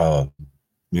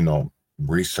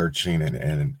 researching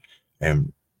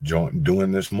and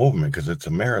doing this movement, because it's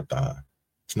a marathon.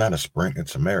 It's not a sprint,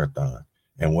 it's a marathon.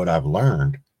 And what I've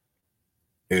learned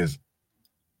is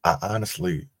I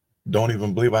honestly don't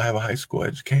even believe I have a high school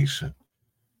education.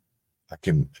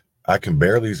 I can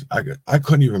barely, I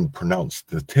couldn't even pronounce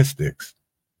statistics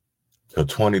till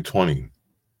 2020.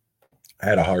 I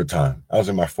had a hard time. I was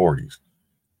in my 40s,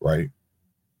 right?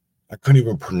 I couldn't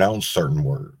even pronounce certain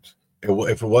words.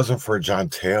 If it wasn't for John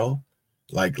Tail,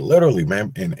 like literally,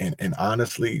 man, and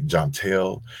honestly, John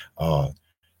Tail,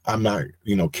 I'm not,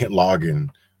 Kent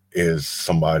Logan is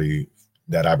somebody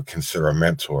that I would consider a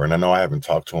mentor. And I know I haven't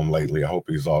talked to him lately. I hope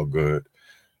he's all good.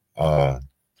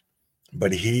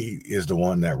 But he is the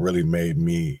one that really made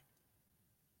me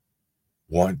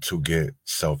want to get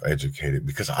self-educated,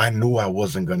 because I knew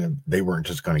they weren't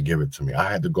just going to give it to me. I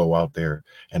had to go out there,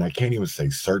 and I can't even say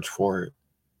search for it.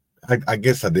 I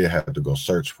guess I did have to go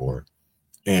search for it.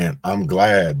 And I'm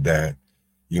glad that,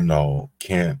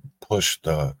 Kent pushed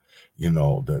the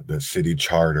city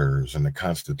charters and the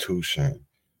Constitution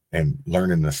and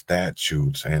learning the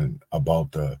statutes and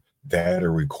about the data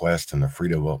request and the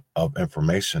Freedom of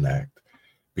Information Act,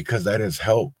 because that has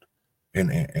helped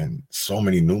in so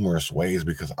many numerous ways,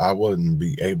 because I wouldn't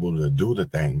be able to do the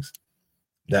things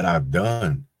that I've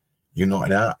done,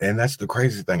 and that's the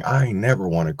crazy thing. I ain't never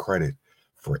wanted credit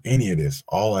for any of this.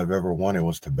 All I've ever wanted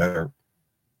was to better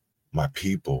my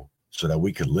people so that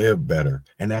we could live better.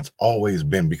 And that's always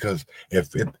been, because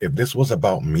if this was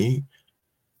about me,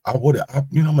 I would have,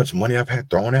 how much money I've had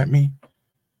thrown at me,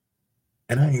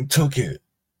 and I ain't took it.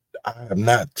 I have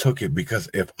not took it, because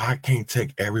if I can't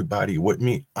take everybody with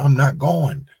me, I'm not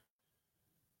going.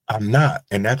 I'm not.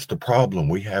 And that's the problem.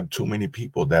 We have too many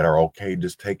people that are okay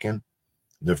just taking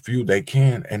the few they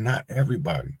can and not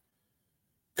everybody.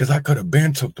 Because I could have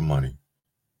been took the money.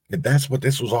 If that's what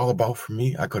this was all about for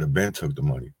me, I could have been took the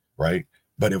money, right?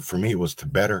 But for me, it was to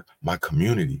better my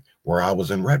community where I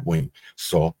was in Red Wing.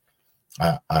 So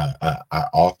I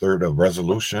authored a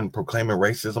resolution proclaiming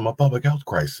racism a public health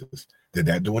crisis. Did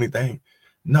that do anything?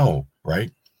 No,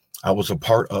 right? I was a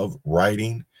part of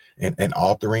writing and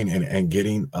authoring and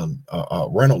getting a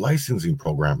rental licensing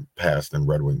program passed in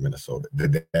Red Wing, Minnesota.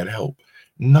 Did that help?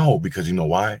 No, because you know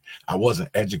why? I wasn't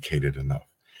educated enough.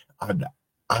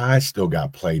 I still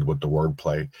got played with the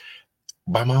wordplay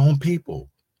by my own people.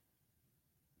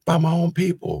 By my own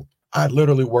people. I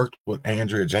literally worked with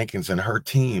Andrea Jenkins and her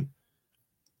team,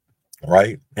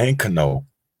 right? And Kano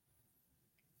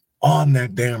on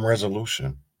that damn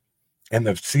resolution. And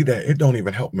to see that it don't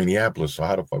even help Minneapolis. So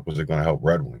how the fuck was it going to help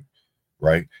Red Wing,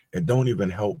 right? It don't even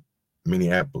help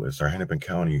Minneapolis or Hennepin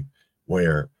County,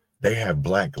 where they have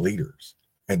Black leaders.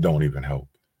 It don't even help.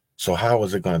 So how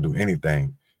is it going to do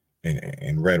anything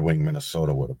in Red Wing,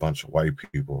 Minnesota, with a bunch of white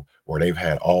people, where they've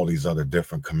had all these other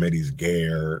different committees,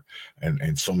 GARE,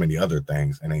 and so many other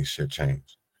things, and ain't shit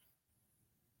changed?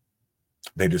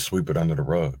 They just sweep it under the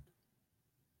rug.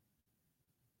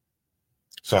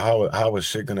 So how is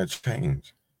shit gonna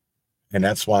change? And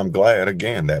that's why I'm glad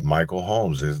again that Michael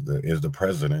Holmes is the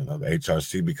president of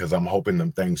HRC, because I'm hoping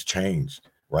them things change,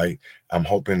 right? I'm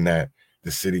hoping that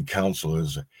the city council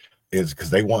is because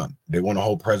they want to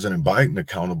hold President Biden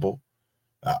accountable.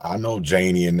 I know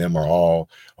Janie and them are all,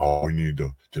 we need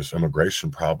this immigration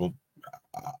problem.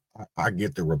 I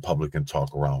get the Republican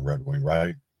talk around Red Wing,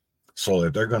 right? So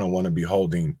if they're gonna want to be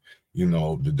holding,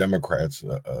 the Democrats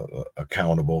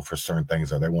accountable for certain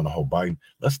things, or they want to hold Biden,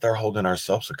 let's start holding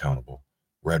ourselves accountable.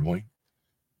 Red Wing,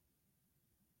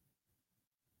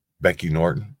 Becky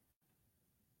Norton,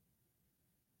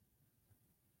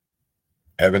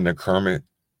 Evan the Kermit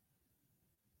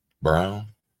Brown.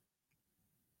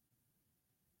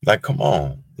 Like, come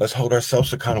on, let's hold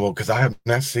ourselves accountable, because I have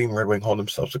not seen Red Wing hold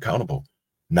themselves accountable.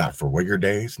 Not for Wigger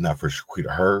Days, not for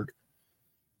Shaquita Hurd,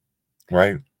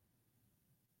 right?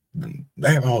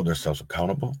 They haven't held themselves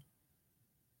accountable.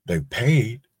 They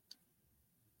paid,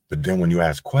 but then when you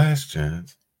ask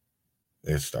questions,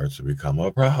 it starts to become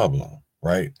a problem,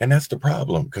 right? And that's the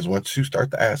problem, because once you start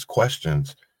to ask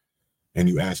questions and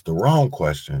you ask the wrong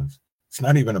questions, it's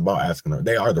not even about asking them.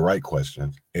 They are the right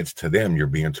questions. It's to them you're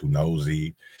being too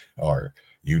nosy, or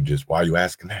you just, why are you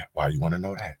asking that? Why do you want to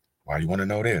know that? Why do you want to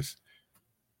know this?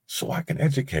 So I can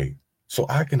educate, so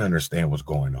I can understand what's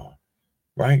going on,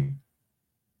 right?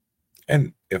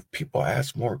 And if people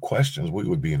ask more questions, we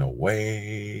would be in a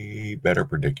way better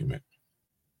predicament.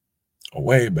 A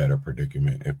way better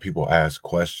predicament if people ask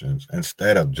questions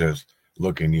instead of just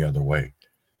looking the other way,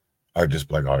 or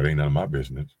just like, oh, it ain't none of my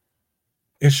business.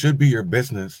 It should be your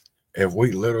business if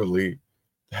we literally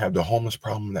have the homeless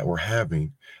problem that we're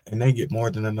having and they get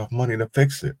more than enough money to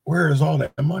fix it. Where is all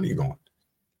that money going?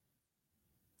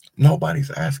 Nobody's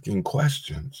asking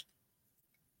questions.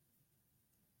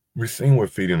 We're seeing we're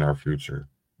feeding our future,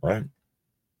 right?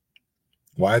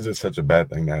 Why is it such a bad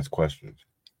thing to ask questions?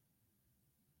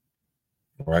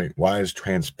 Right? Why is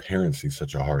transparency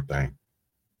such a hard thing?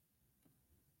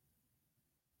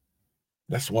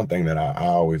 That's one thing that I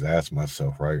always ask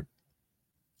myself, right?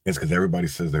 It's because everybody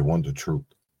says they want the truth.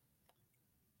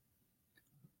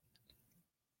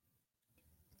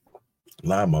 A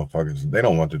lot of motherfuckers, they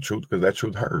don't want the truth because that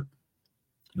truth hurt.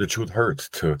 The truth hurts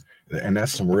too. And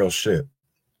that's some real shit.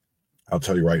 I'll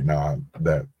tell you right now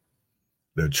that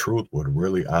the truth would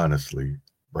really honestly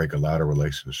break a lot of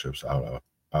relationships out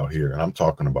here. And I'm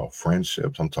talking about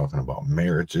friendships. I'm talking about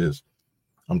marriages.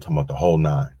 I'm talking about the whole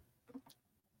nine,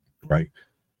 right?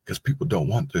 Because people don't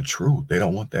want the truth. They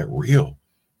don't want that real.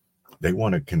 They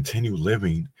want to continue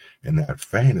living in that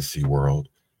fantasy world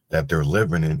that they're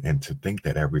living in, and to think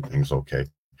that everything's okay.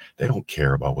 They don't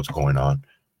care about what's going on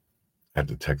at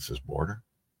the Texas border.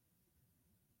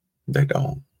 They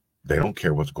don't. They don't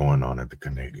care what's going on at the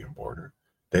Canadian border.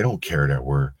 They don't care that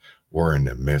we're in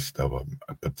the midst of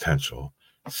a potential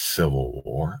civil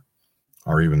war,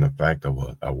 or even the fact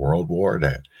of a world war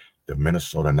that the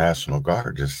Minnesota National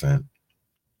Guard just sent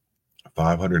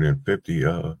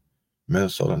 550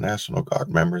 Minnesota National Guard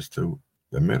members to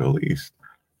the Middle East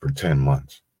for 10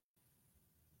 months,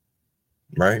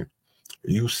 right?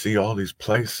 You see all these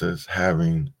places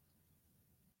having,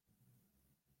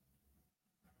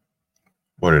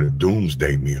 what are the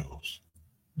doomsday meals,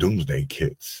 doomsday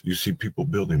kits. You see people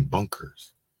building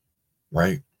bunkers,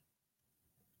 right?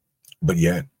 But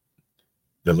yet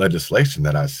the legislation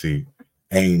that I see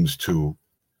aims to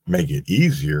make it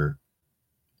easier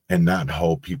and not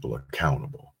hold people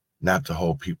accountable, not to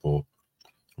hold people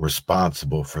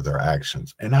responsible for their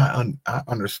actions. And I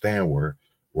understand where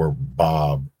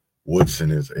Bob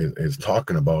Woodson is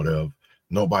talking about of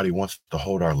nobody wants to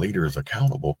hold our leaders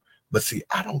accountable. But see,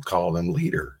 I don't call them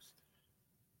leaders,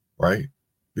 right?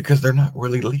 Because they're not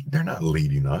really they're not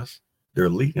leading us. They're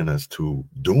leading us to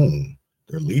doom.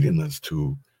 They're leading us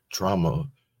to trauma.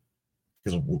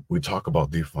 Because we talk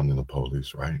about defunding the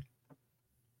police, right?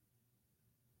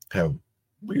 Have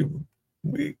we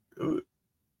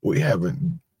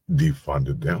haven't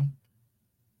defunded them.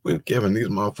 We've given these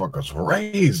motherfuckers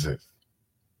raises.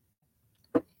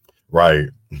 Right.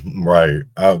 Right.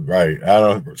 I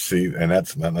don't see, and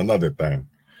that's another thing.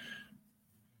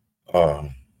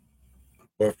 But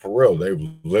for real, they've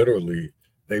literally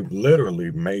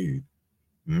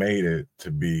made it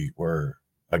to be where,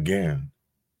 again,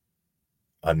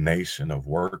 a nation of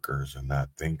workers and not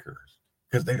thinkers,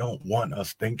 because they don't want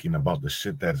us thinking about the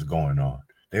shit that's going on.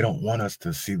 They don't want us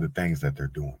to see the things that they're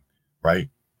doing, right?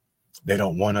 They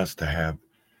don't want us to have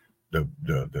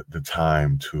the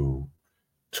time to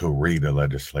read the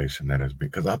legislation that has been,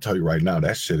 because I'll tell you right now,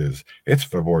 that shit it's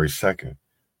February 2nd,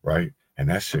 right? And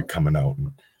that shit coming out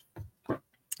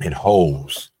in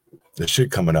holes. The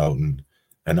shit coming out, and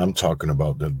I'm talking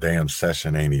about the damn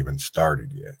session ain't even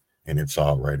started yet, and it's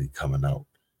already coming out.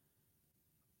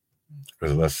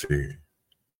 Because let's see.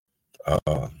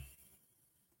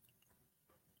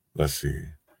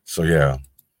 So yeah,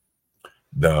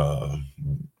 the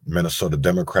Minnesota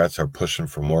Democrats are pushing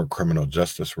for more criminal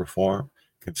justice reform,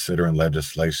 considering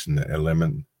legislation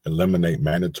to eliminate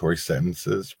mandatory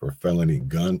sentences for felony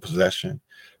gun possession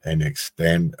and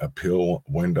extend appeal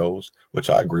windows, which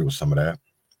I agree with some of that.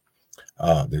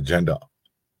 The agenda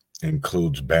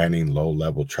includes banning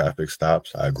low-level traffic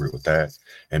stops. I agree with that.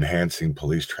 Enhancing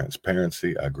police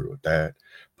transparency. I agree with that.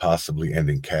 Possibly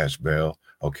ending cash bail.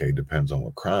 Okay, depends on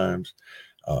what crimes.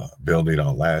 Building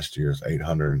on last year's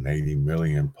 $880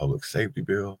 million public safety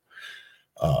bill.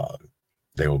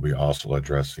 They will be also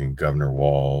addressing Governor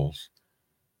Walz's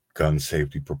gun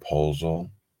safety proposal.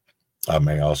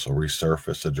 May also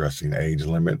resurface addressing age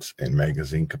limits and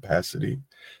magazine capacity.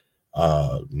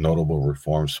 Notable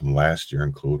reforms from last year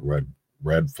include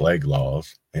red flag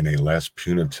laws and a less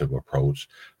punitive approach,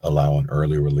 allowing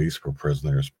early release for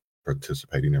prisoners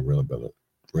participating in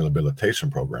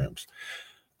rehabilitation programs.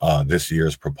 This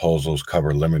year's proposals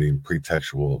cover limiting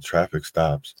pretextual traffic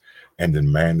stops and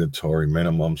then mandatory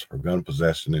minimums for gun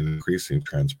possession and increasing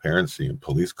transparency in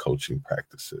police coaching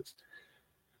practices.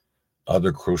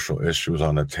 Other crucial issues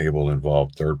on the table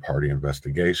involve third-party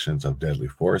investigations of deadly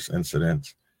force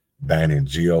incidents, banning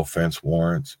geofence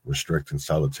warrants, restricting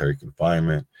solitary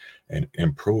confinement, and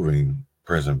improving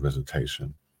prison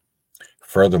visitation.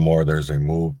 Furthermore, there's a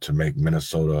move to make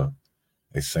Minnesota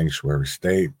a sanctuary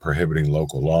state, prohibiting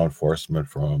local law enforcement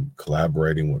from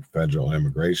collaborating with federal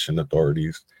immigration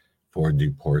authorities for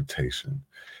deportation.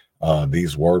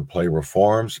 These wordplay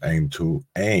reforms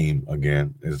aim,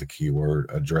 again, is the key word,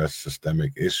 address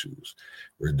systemic issues,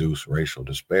 reduce racial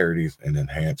disparities, and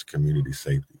enhance community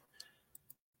safety.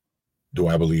 Do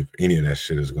I believe any of that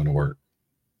shit is going to work?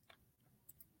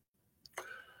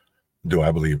 Do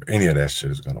I believe any of that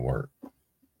shit is going to work?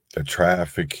 The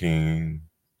trafficking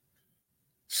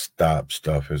stop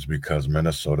stuff is because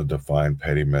Minnesota defined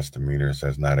petty misdemeanors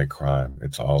as not a crime.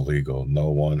 It's all legal. No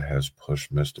one has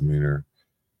pushed misdemeanor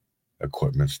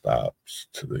equipment stops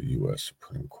to the U.S.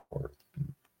 Supreme Court.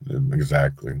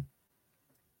 Exactly.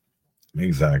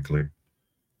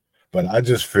 But I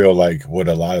just feel like with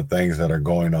a lot of things that are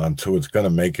going on too, it's going to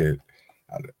make it,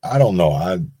 I don't know.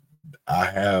 I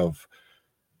have,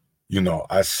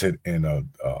 I sit in a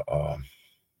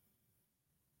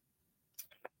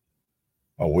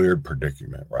weird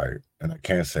predicament, right? And I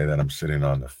can't say that I'm sitting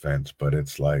on the fence, but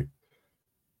it's like,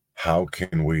 how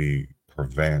can we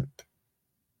prevent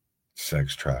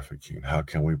sex trafficking? How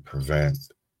can we prevent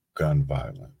gun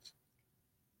violence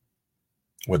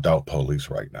without police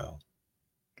right now,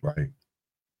 right?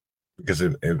 Because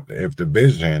if the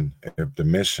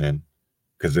mission,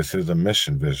 because this is a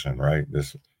mission vision, right?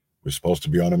 We're supposed to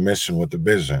be on a mission with the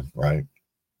vision, right?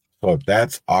 So if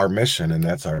that's our mission and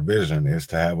that's our vision, is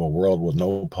to have a world with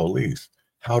no police,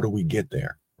 how do we get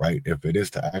there, right? If it is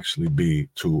to actually be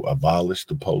to abolish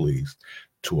the police,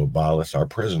 to abolish our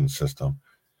prison system,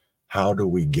 how do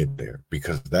we get there?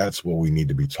 Because that's what we need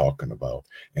to be talking about.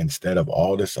 Instead of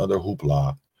all this other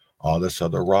hoopla, all this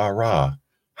other rah-rah,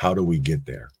 how do we get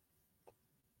there?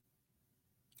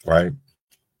 Right?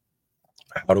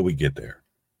 How do we get there?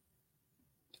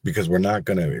 Because we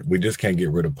just can't get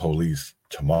rid of police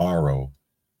tomorrow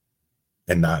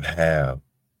and not have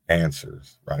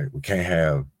answers, right? We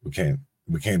can't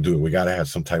do it. We got to have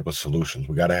some type of solutions.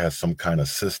 We got to have some kind of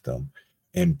system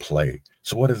in play.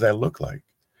 So what does that look like?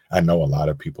 I know a lot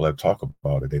of people have talked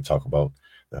about it. They talk about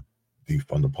the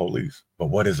defund the police, but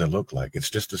what does it look like? It's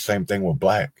just the same thing with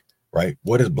black, right?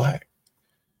 What is black?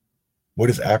 What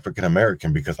is African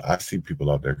American? Because I see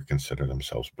people out there who consider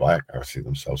themselves black. I see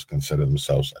consider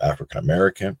themselves African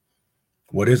American.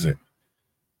 What is it?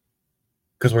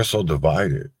 Because we're so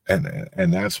divided,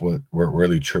 and that's what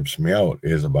really trips me out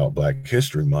is about Black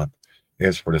History Month,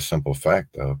 is for the simple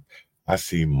fact of I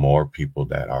see more people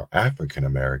that are African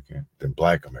American than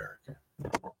Black American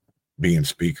being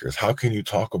speakers. How can you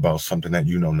talk about something that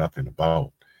you know nothing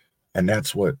about? And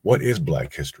that's what is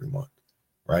Black History Month,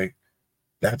 right?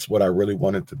 That's what I really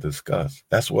wanted to discuss.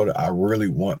 That's what I really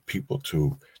want people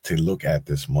to look at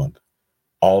this month.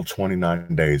 All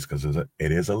 29 days, because it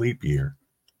is a leap year.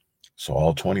 So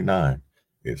all 29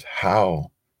 is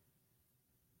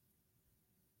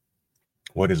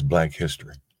what is Black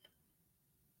history?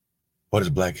 What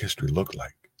does Black history look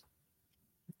like?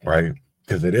 Right?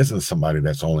 Because it isn't somebody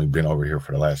that's only been over here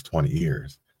for the last 20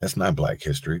 years. That's not Black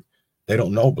history. They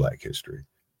don't know Black history.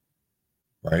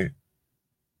 Right?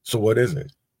 So what is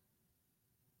it?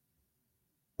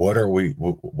 What are we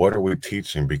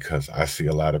teaching? Because I see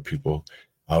a lot of people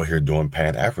out here doing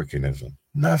Pan-Africanism.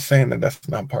 I'm not saying that that's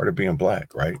not part of being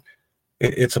Black, right?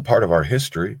 It's a part of our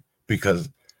history, because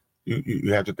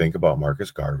you have to think about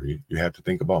Marcus Garvey. You have to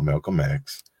think about Malcolm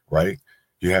X, right?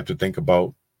 You have to think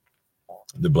about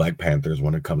the Black Panthers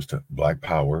when it comes to Black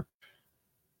power.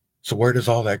 So where does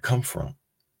all that come from?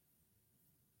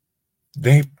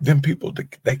 Them people,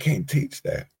 they can't teach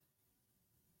that.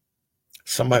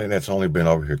 Somebody that's only been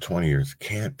over here 20 years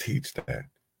can't teach that.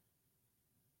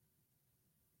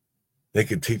 They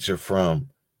could teach it from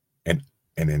an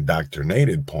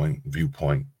indoctrinated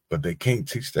viewpoint, but they can't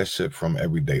teach that shit from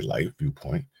everyday life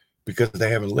viewpoint because they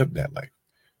haven't lived that life,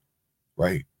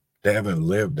 right? They haven't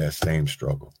lived that same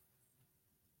struggle.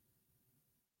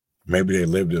 Maybe they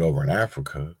lived it over in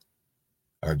Africa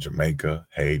or Jamaica,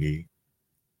 Haiti,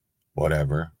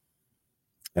 whatever.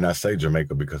 And I say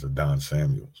Jamaica because of Don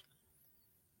Samuels,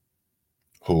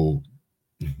 who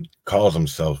calls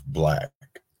himself black,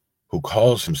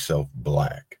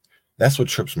 That's what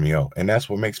trips me out. And that's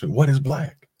what makes me, what is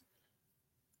black?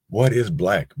 What is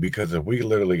black? Because if we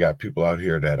literally got people out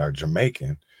here that are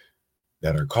Jamaican,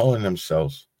 that are calling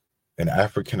themselves an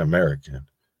African American,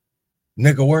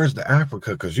 nigga, where's the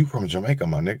Africa? Because you from Jamaica,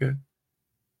 my nigga.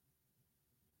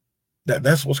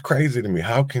 That's what's crazy to me.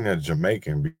 How can a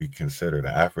Jamaican be considered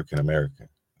an African American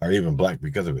or even black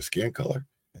because of his skin color?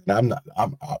 And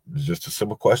I'm just a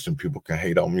simple question. People can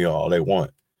hate on me all they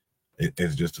want.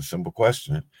 It's just a simple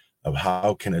question of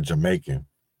how can a Jamaican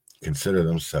consider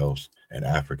themselves an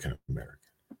African American?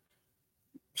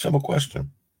 Simple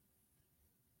question.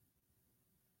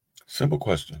 Simple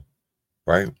question,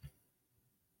 right?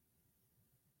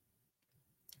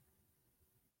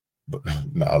 But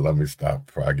now let me stop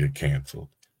before I get canceled.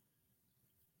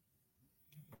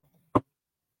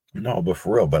 No, but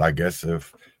for real. But I guess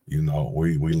if,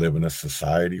 we live in a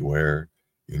society where,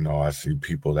 I see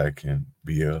people that can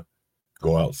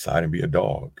go outside and be a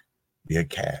dog, be a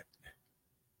cat.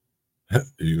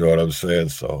 You know what I'm saying?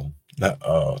 So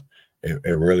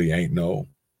it really ain't no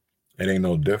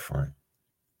different.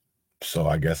 So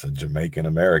I guess a Jamaican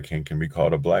American can be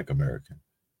called a Black American.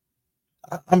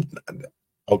 I'm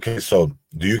okay. So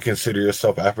do you consider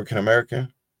yourself African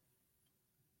American?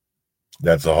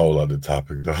 That's a whole other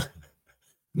topic, though.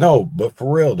 No, but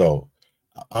for real though,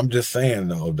 I'm just saying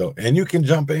though, and you can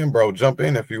jump in, bro. Jump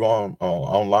in if you on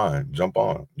online. Jump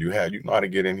on. You know how to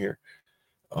get in here.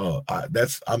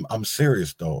 I'm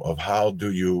serious though. Of how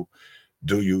do you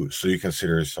so you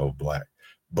consider yourself Black,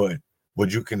 but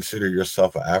would you consider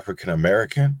yourself an African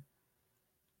American?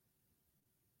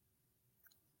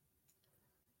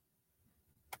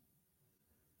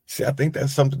 See, I think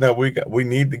that's something that we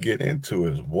need to get into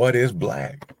is what is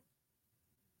Black?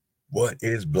 What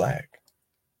is Black?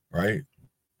 Right?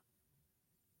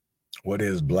 What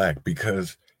is Black?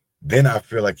 Because then I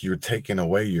feel like you're taking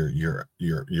away your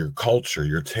culture,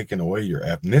 you're taking away your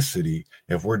ethnicity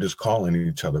if we're just calling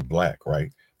each other Black,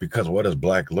 right? Because what does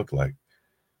Black look like?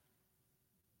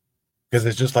 Because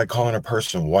it's just like calling a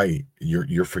person white.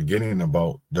 You're forgetting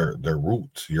about their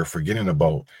roots. You're forgetting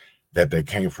about that they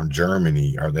came from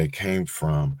Germany or they came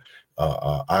from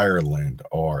Ireland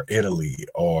or Italy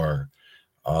or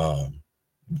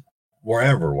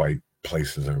wherever white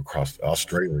places across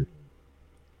Australia.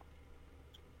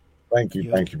 Thank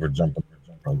you for jumping,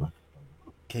 brother.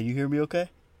 Can you hear me okay?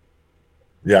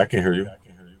 Yeah, I can hear you.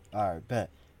 All right, bet.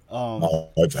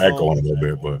 It's echoing a little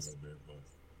bit, but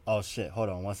oh shit, hold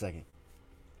on 1 second.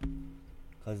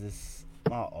 Cause it's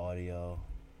my audio.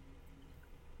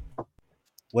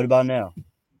 What about now?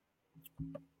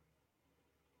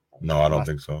 No, I don't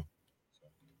think so.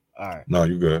 All right. No,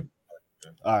 you good.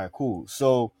 All right, cool.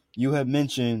 So you have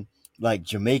mentioned like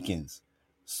Jamaicans.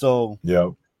 So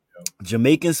yeah,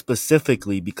 Jamaicans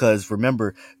specifically, because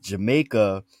remember,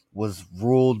 Jamaica was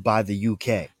ruled by the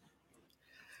UK.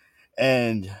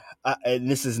 And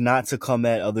this is not to come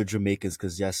at other Jamaicans,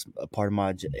 because yes, a part of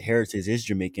my heritage is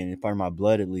Jamaican, part of my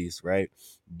blood at least, right?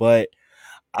 But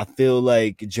I feel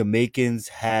like Jamaicans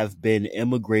have been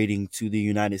immigrating to the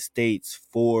United States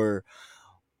for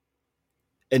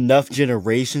enough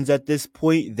generations at this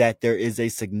point that there is a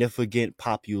significant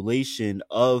population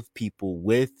of people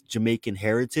with Jamaican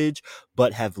heritage,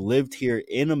 but have lived here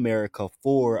in America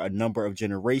for a number of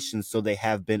generations. So they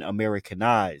have been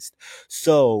Americanized.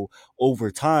 So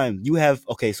over time you have,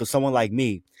 so someone like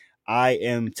me, I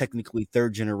am technically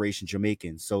third generation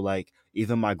Jamaican. So like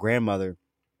even my grandmother,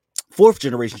 fourth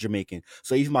generation Jamaican.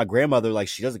 So even my grandmother, like,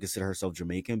 she doesn't consider herself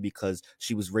Jamaican because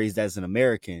she was raised as an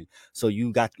American. So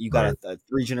you got right.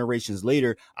 3 generations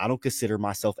later. I don't consider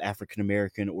myself African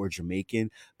American or Jamaican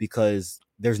because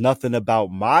there's nothing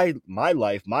about my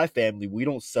life, my family. We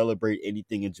don't celebrate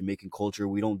anything in Jamaican culture.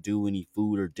 We don't do any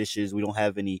food or dishes. We don't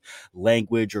have any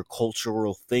language or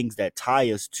cultural things that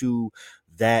tie us to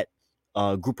that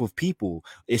group of people.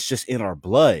 It's just in our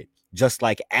blood. Just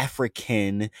like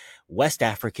African, West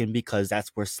African, because that's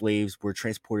where slaves were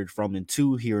transported from and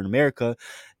to here in America,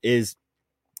 is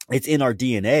it's in our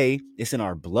DNA, it's in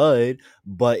our blood,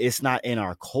 but it's not in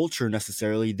our culture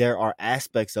necessarily. There are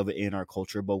aspects of it in our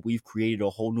culture, but we've created a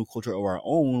whole new culture of our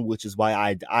own, which is why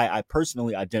I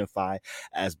personally identify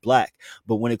as Black.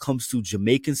 But when it comes to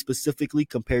Jamaicans specifically,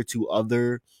 compared to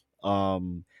other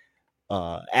um,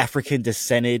 African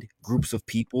descended groups of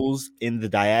peoples in the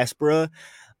diaspora,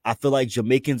 I feel like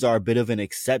Jamaicans are a bit of an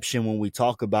exception when we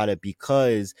talk about it,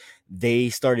 because they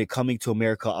started coming to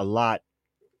America a lot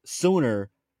sooner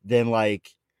than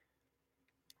like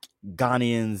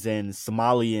Ghanaians and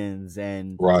Somalians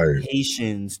and Right.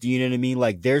 Haitians. Do you know what I mean?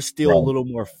 Like they're still a Right. little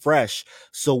more fresh.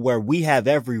 So where we have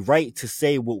every right to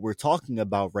say what we're talking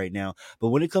about right now. But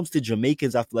when it comes to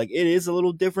Jamaicans, I feel like it is a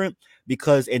little different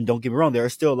because, and don't get me wrong, there are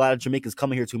still a lot of Jamaicans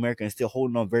coming here to America and still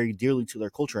holding on very dearly to their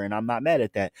culture. And I'm not mad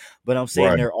at that. But I'm saying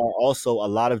Right. there are also a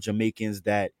lot of Jamaicans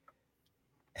that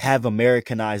have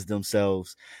Americanized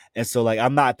themselves. And so like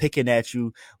I'm not picking at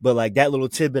you, but like that little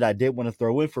tidbit I did want to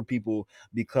throw in for people,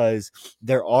 because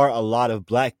there are a lot of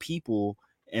Black people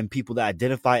and people that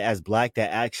identify as Black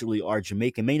that actually are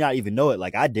Jamaican, may not even know it.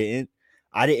 Like I didn't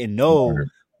know Right.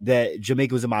 that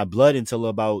Jamaica was in my blood until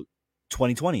about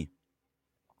 2020.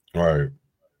 Right.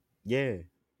 Yeah.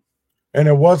 And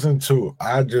it wasn't to,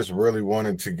 I just really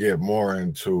wanted to get more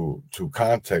into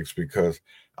context, because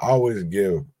I always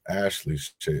give Ashley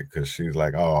shit because she's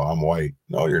like, oh, I'm white.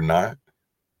 No, you're not.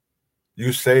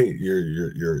 You say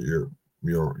your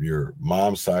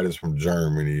mom's side is from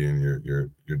Germany and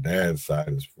your dad's side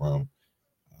is from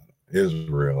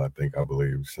Israel, I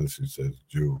believe, since he says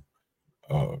Jew.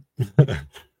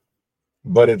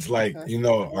 But it's like,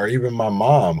 or even my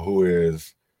mom, who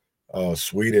is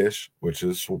Swedish, which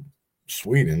is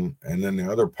Sweden, and then the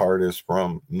other part is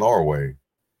from Norway.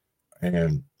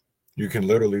 And you can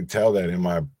literally tell that in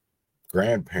my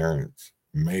grandparents'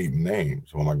 maiden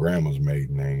names, well, my grandma's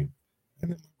maiden name,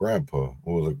 and then my grandpa,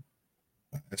 who was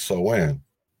a S-O-N,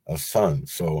 a son.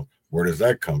 So where does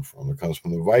that come from? It comes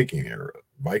from the Viking era,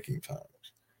 Viking times.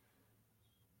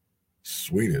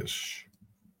 Swedish.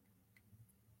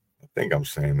 I think I'm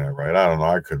saying that right. I don't know.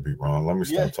 I could be wrong. Let me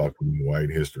stop talking white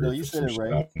history. No, you said it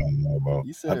right. I don't know about.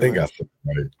 You said I it think right. I said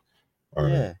it right. All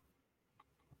Yeah. right.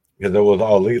 Because it was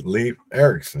all Leif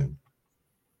Erikson.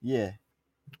 Yeah.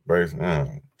 Right.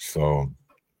 So,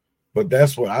 but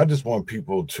that's what I just want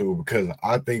people to, because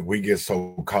I think we get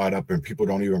so caught up and people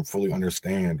don't even fully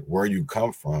understand where you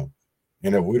come from.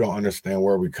 And if we don't understand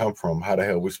where we come from, how the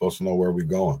hell are we supposed to know where we're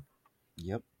going?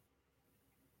 Yep.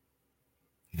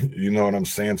 You know what I'm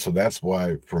saying? So that's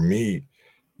why for me,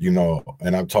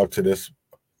 and I've talked to this,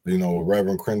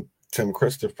 Reverend Tim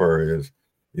Christopher, is,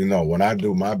 when I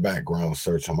do my background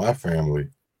search on my family,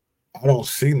 I don't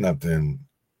see nothing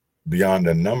beyond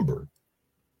a number.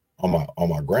 On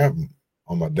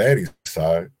my daddy's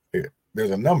side,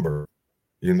 there's a number.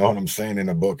 You know what I'm saying in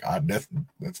the book?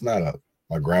 That's not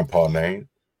my grandpa name.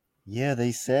 Yeah,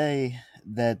 they say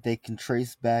that they can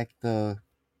trace back the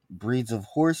breeds of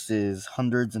horses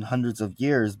hundreds and hundreds of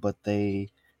years, but they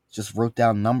just wrote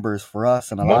down numbers for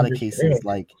us in a lot of cases.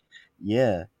 Like,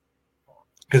 yeah,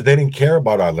 because they didn't care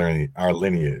about our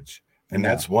lineage, and No.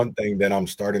 that's one thing that I'm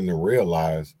starting to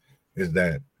realize, is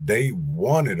that they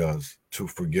wanted us to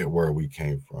forget where we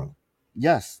came from.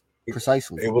 Yes,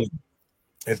 precisely.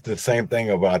 It's the same thing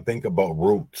of, I think about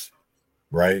roots,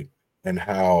 right? And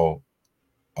how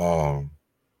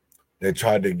they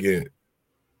tried to get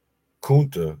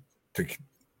Kunta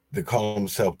to call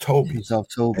himself Toby.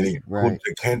 Right.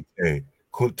 Kunta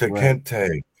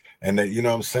Kente. And they, you know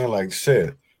what I'm saying? Like,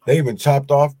 shit. They even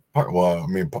chopped off well, I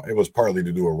mean, it was partly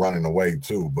to do with running away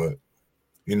too, but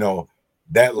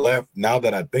that left, now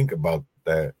that I think about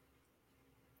that,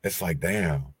 it's like,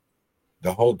 damn,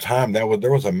 the whole time there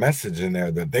was a message in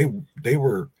there that they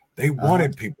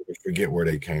wanted people to forget where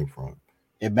they came from.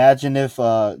 Imagine if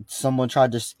someone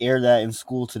tried to air that in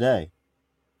school today.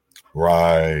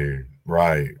 Right.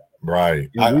 We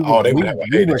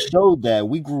were showed that.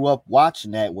 We grew up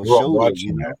watching that. We're showed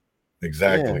it,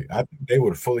 Exactly. Yeah. I think they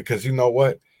would fully, because you know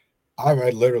what? I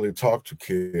might literally talk to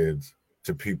kids,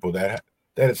 to people that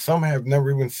some have never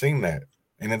even seen that.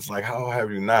 And it's like, how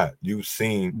have you not? You've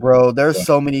seen. Bro, there's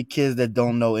so many kids that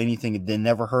don't know anything. They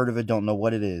never heard of it, don't know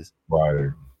what it is. Right.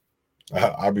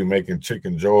 I'll be making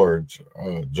Chicken George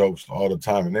jokes all the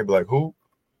time, and they be like, who?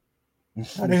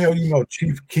 How the hell you know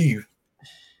Chief Keef,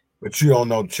 but you don't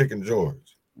know Chicken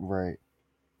George? Right.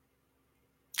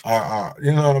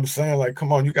 You know what I'm saying? Like,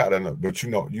 come on, you gotta know. But you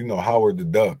know Howard the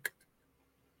Duck,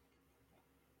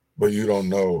 but you don't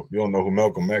know who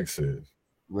Malcolm X is.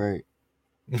 Right.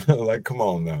 Like, come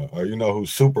on now. Or you know who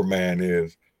Superman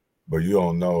is, but you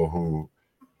don't know who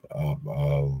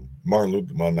Martin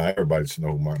Luther. Well, not everybody should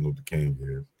know who Martin Luther King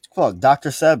is. Fuck, Dr.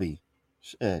 Sebi.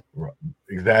 Shit. Right.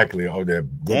 Exactly. Oh,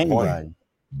 that good point. Anybody.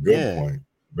 Good Yeah. point.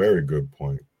 Very good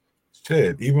point.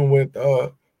 Shit. Even with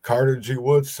Carter G.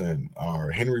 Woodson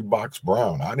or Henry Box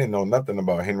Brown, I didn't know nothing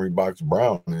about Henry Box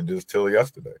Brown until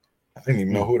yesterday. I didn't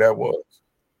even know who that was.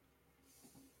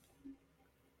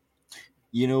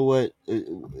 You know what?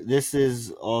 This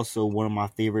is also one of my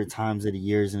favorite times of the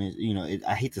years, and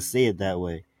I hate to say it that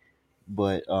way,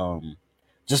 but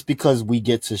just because we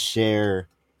get to share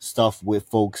stuff with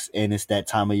folks, and it's that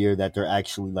time of year that they're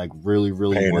actually like really,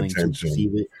 really Paying wanting attention. to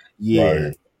receive it. Yeah,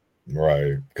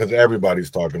 right. Because everybody's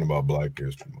talking about Black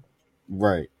History Month.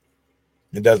 Right.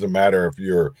 It doesn't matter if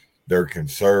they're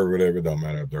conservative. It don't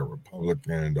matter if they're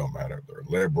Republican. It don't matter if they're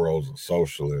liberals or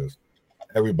socialists.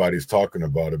 Everybody's talking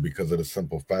about it because of the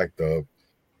simple fact of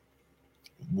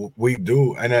we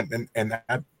do, and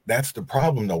that's the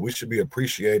problem. Though we should be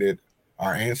appreciated.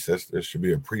 Our ancestors should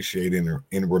be appreciated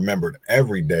and remembered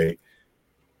every day,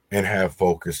 and have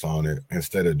focus on it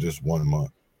instead of just 1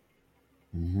 month.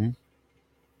 Mm-hmm.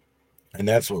 And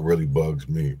that's what really bugs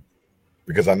me,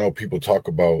 because I know people talk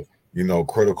about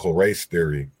critical race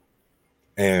theory,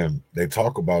 and they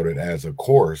talk about it as a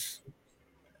course,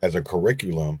 as a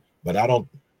curriculum. But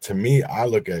to me, I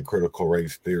look at critical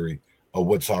race theory of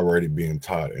what's already being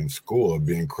taught in school, of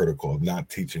being critical, of not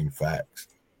teaching facts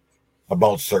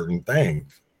about certain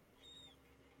things.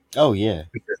 Oh, yeah.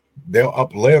 They'll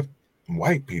uplift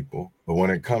white people, but when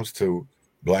it comes to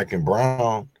Black and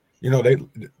brown,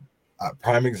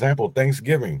 prime example,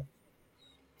 Thanksgiving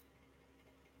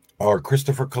or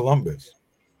Christopher Columbus.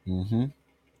 Mm-hmm.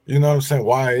 You know what I'm saying?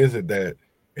 Why is it that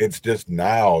it's just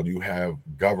now you have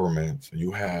governments,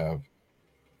 you have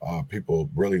people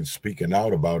really speaking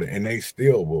out about it, and they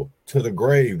still will, to the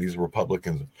grave, these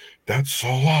Republicans, that's a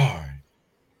lie.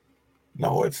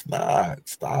 No, it's not.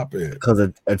 Stop it.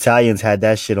 Because Italians had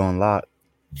that shit on lock.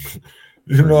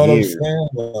 You know what I'm saying?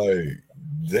 Like,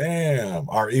 damn.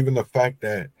 Or even the fact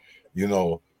that,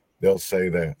 they'll say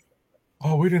that,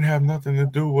 oh, we didn't have nothing to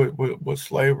do with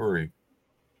slavery.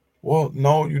 Well,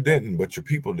 no, you didn't, but your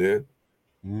people did.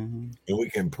 Mm-hmm. And we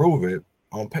can prove it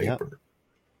on paper.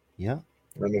 Yeah.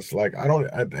 And it's like,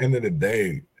 at the end of the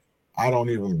day, I don't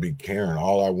even be caring.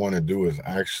 All I want to do is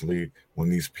actually, when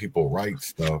these people write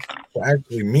stuff, to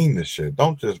actually mean the shit.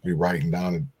 Don't just be writing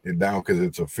it down because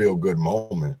it's a feel-good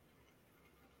moment.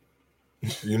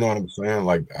 You know what I'm saying?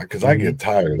 Like, because I get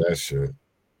tired of that shit.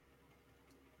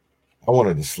 I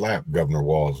wanted to slap Governor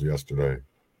Walz yesterday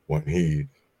when he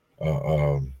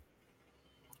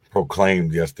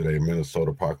proclaimed yesterday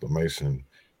Minnesota Proclamation,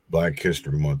 Black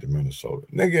History Month in Minnesota.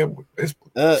 Nigga,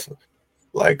 it's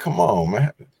like, come on,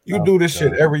 man. You do this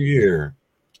shit every year.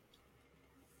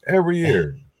 Every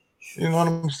year. You know what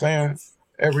I'm saying?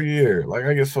 Every year. Like,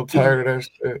 I get so tired of that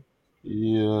shit.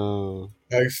 Yeah.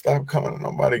 Like, stop coming.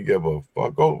 Nobody give a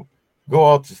fuck. Go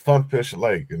out to Sunfish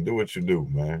Lake and do what you do,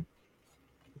 man.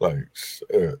 Like,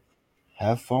 shit.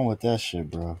 Have fun with that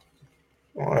shit, bro.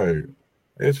 All right.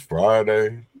 It's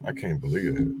Friday. I can't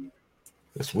believe it.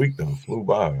 This week done flew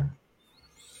by.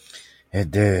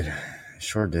 It did. It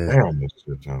sure did. Damn, this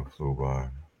shit done flew by.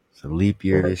 It's a leap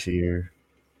year this year.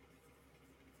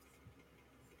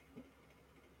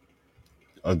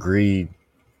 Agreed.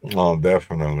 No,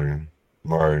 definitely.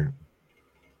 Right.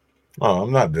 No,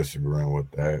 I'm not disagreeing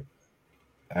with that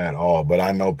at all. But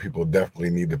I know people definitely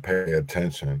need to pay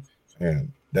attention.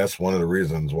 And that's one of the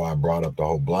reasons why I brought up the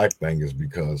whole Black thing, is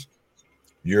because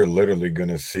you're literally going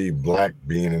to see Black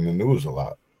being in the news a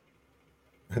lot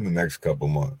in the next couple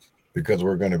months, because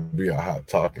we're going to be a hot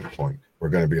talking point. We're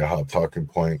going to be a hot talking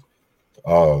point.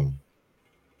 What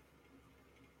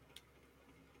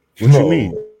you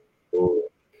mean?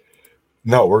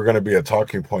 No, we're going to be a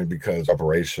talking point because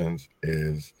reparations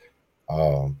is,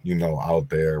 out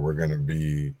there. We're going to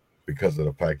be, because of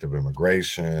the fact of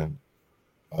immigration,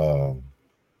 the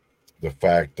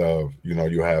fact of,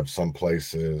 you have some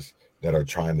places that are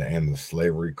trying to end the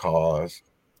slavery cause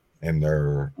and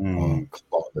their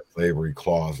the slavery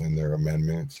clause in their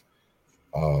amendments.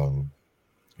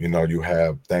 You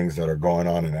have things that are going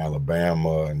on in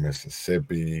Alabama and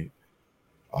Mississippi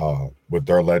with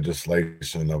their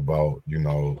legislation about,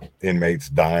 inmates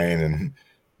dying and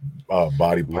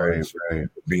body parts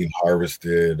being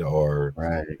harvested or,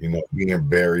 being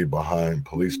buried behind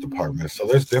police departments. So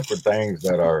there's different things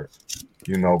that are,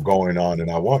 going on.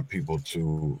 And I want people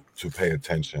to pay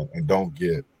attention and don't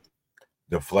get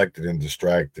deflected and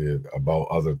distracted about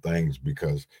other things,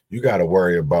 because you got to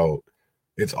worry about,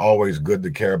 it's always good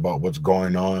to care about what's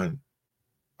going on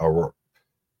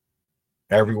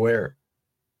everywhere.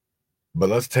 But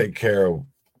let's take care of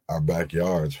our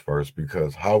backyards first,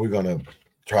 because how are we gonna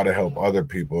try to help other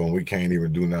people and we can't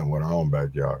even do nothing with our own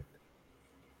backyard?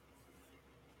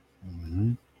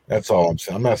 Mm-hmm. That's all I'm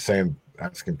saying. I'm not saying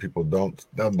asking people don't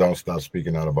stop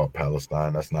speaking out about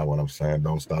Palestine. That's not what I'm saying.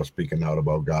 Don't stop speaking out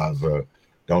about Gaza.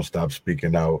 Don't stop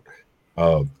speaking out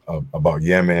about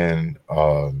Yemen,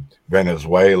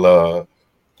 Venezuela,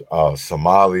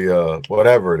 Somalia,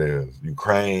 whatever it is,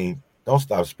 Ukraine. Don't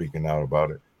stop speaking out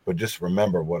about it. But just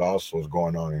remember what also is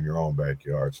going on in your own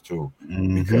backyards too,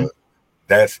 because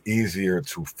that's easier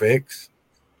to fix,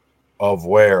 of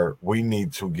where we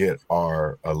need to get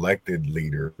our elected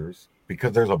leaders,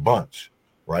 because there's a bunch,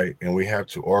 right? And we have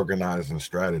to organize and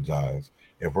strategize.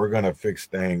 If we're going to fix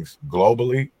things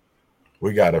globally,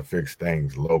 we got to fix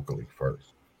things locally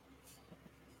first.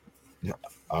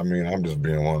 I mean, I'm just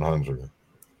being 100.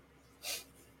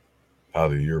 How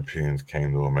the Europeans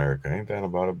came to America. Ain't that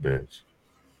about a bitch?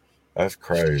 That's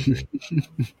crazy.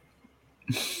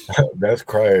 That's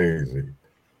crazy.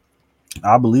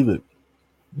 I believe it.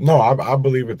 No, I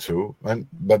believe it too.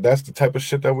 But that's the type of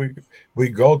shit that we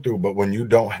go through. But when you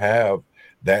don't have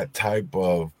that type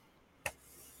of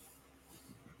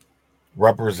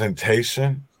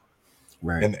representation,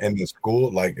 right, in the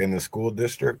school, like in the school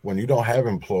district, when you don't have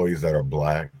employees that are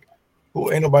black,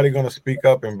 who ain't nobody gonna speak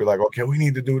up and be like, okay, we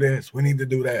need to do this, we need to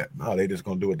do that. No, they just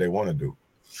gonna do what they want to do,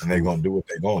 and they gonna do what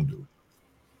they gonna do.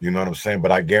 You know what I'm saying?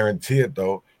 But I guarantee it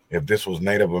though, if this was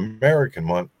Native American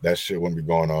month, that shit wouldn't be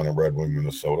going on in Red Wing,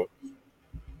 Minnesota.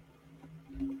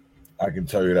 I can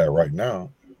tell you that right now.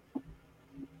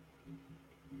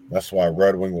 That's why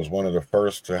Red Wing was one of the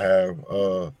first to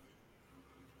have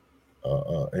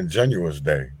Ingenuous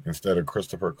Day instead of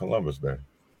Christopher Columbus Day.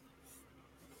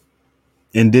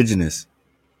 Indigenous.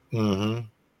 Mm-hmm.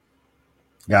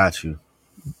 Got you.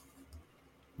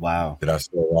 Wow. Did I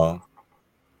say it wrong?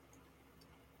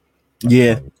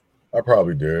 Yeah. I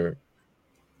probably did.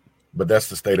 But that's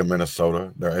the state of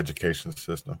Minnesota, their education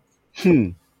system.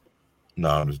 No,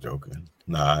 I'm just joking.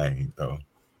 Nah, I ain't though.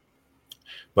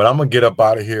 But I'm gonna get up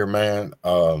out of here, man.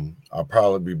 I'll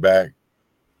probably be back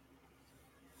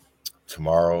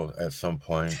tomorrow at some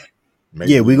point.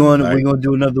 Maybe we're gonna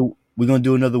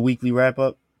do another weekly wrap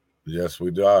up. Yes,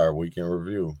 we do. Our weekend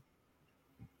review.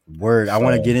 Word. I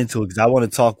want to get into it because I want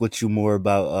to talk with you more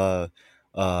about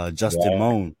Justin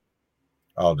Moan.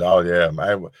 Oh yeah,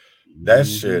 man. That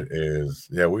shit is,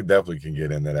 yeah, we definitely can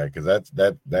get into that, because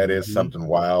that is something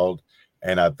wild.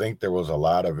 And I think there was a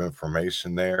lot of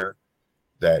information there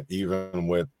that even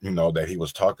with, that he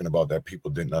was talking about that people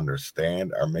didn't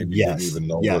understand, or maybe didn't even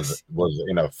know was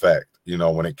in effect,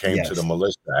 when it came to the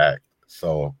Militia Act.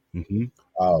 So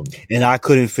and I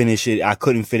couldn't finish it. I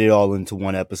couldn't fit it all into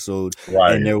one episode.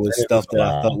 Right. And there was stuff that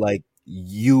I felt like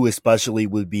you especially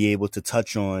would be able to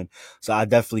touch on. So I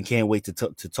definitely can't wait to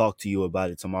talk to you about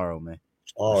it tomorrow, man.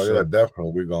 Oh, yeah,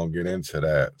 definitely. We're going to get into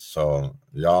that. So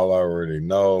y'all already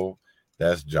know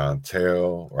that's John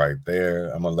Tell right there.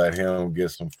 I'm going to let him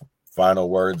get some final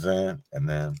words in, and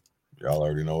then y'all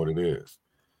already know what it is.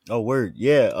 Oh, word.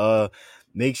 Yeah.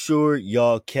 Make sure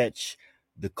y'all catch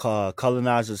the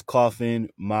Colonizer's Coffin,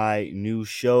 my new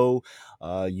show.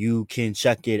 You can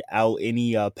check it out.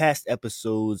 Any past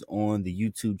episodes on the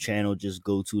YouTube channel, just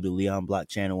go to the Leon Block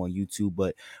channel on YouTube,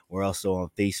 but we're also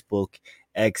on Facebook,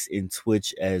 X, and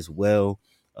Twitch as well.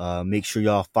 Make sure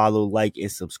y'all follow, like,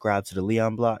 and subscribe to the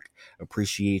Leon Block.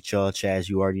 Appreciate y'all, Chaz.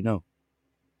 You already know.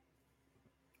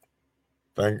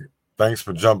 Thanks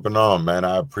for jumping on, man.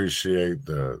 I appreciate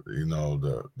the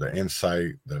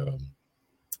insight, the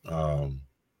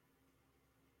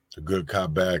good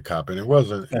cop, bad cop. And it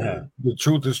wasn't, the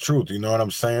truth is truth. You know what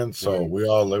I'm saying? So we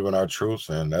all live in our truths,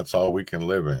 and that's all we can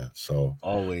live in. So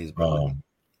always, bro.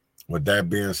 With that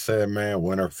being said, man,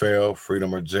 win or fail,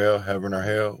 freedom or jail, heaven or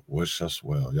hell, wish us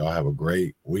well. Y'all have a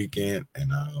great weekend,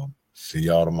 and I'll see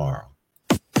y'all tomorrow.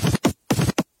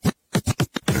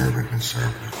 Urban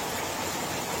Conservative.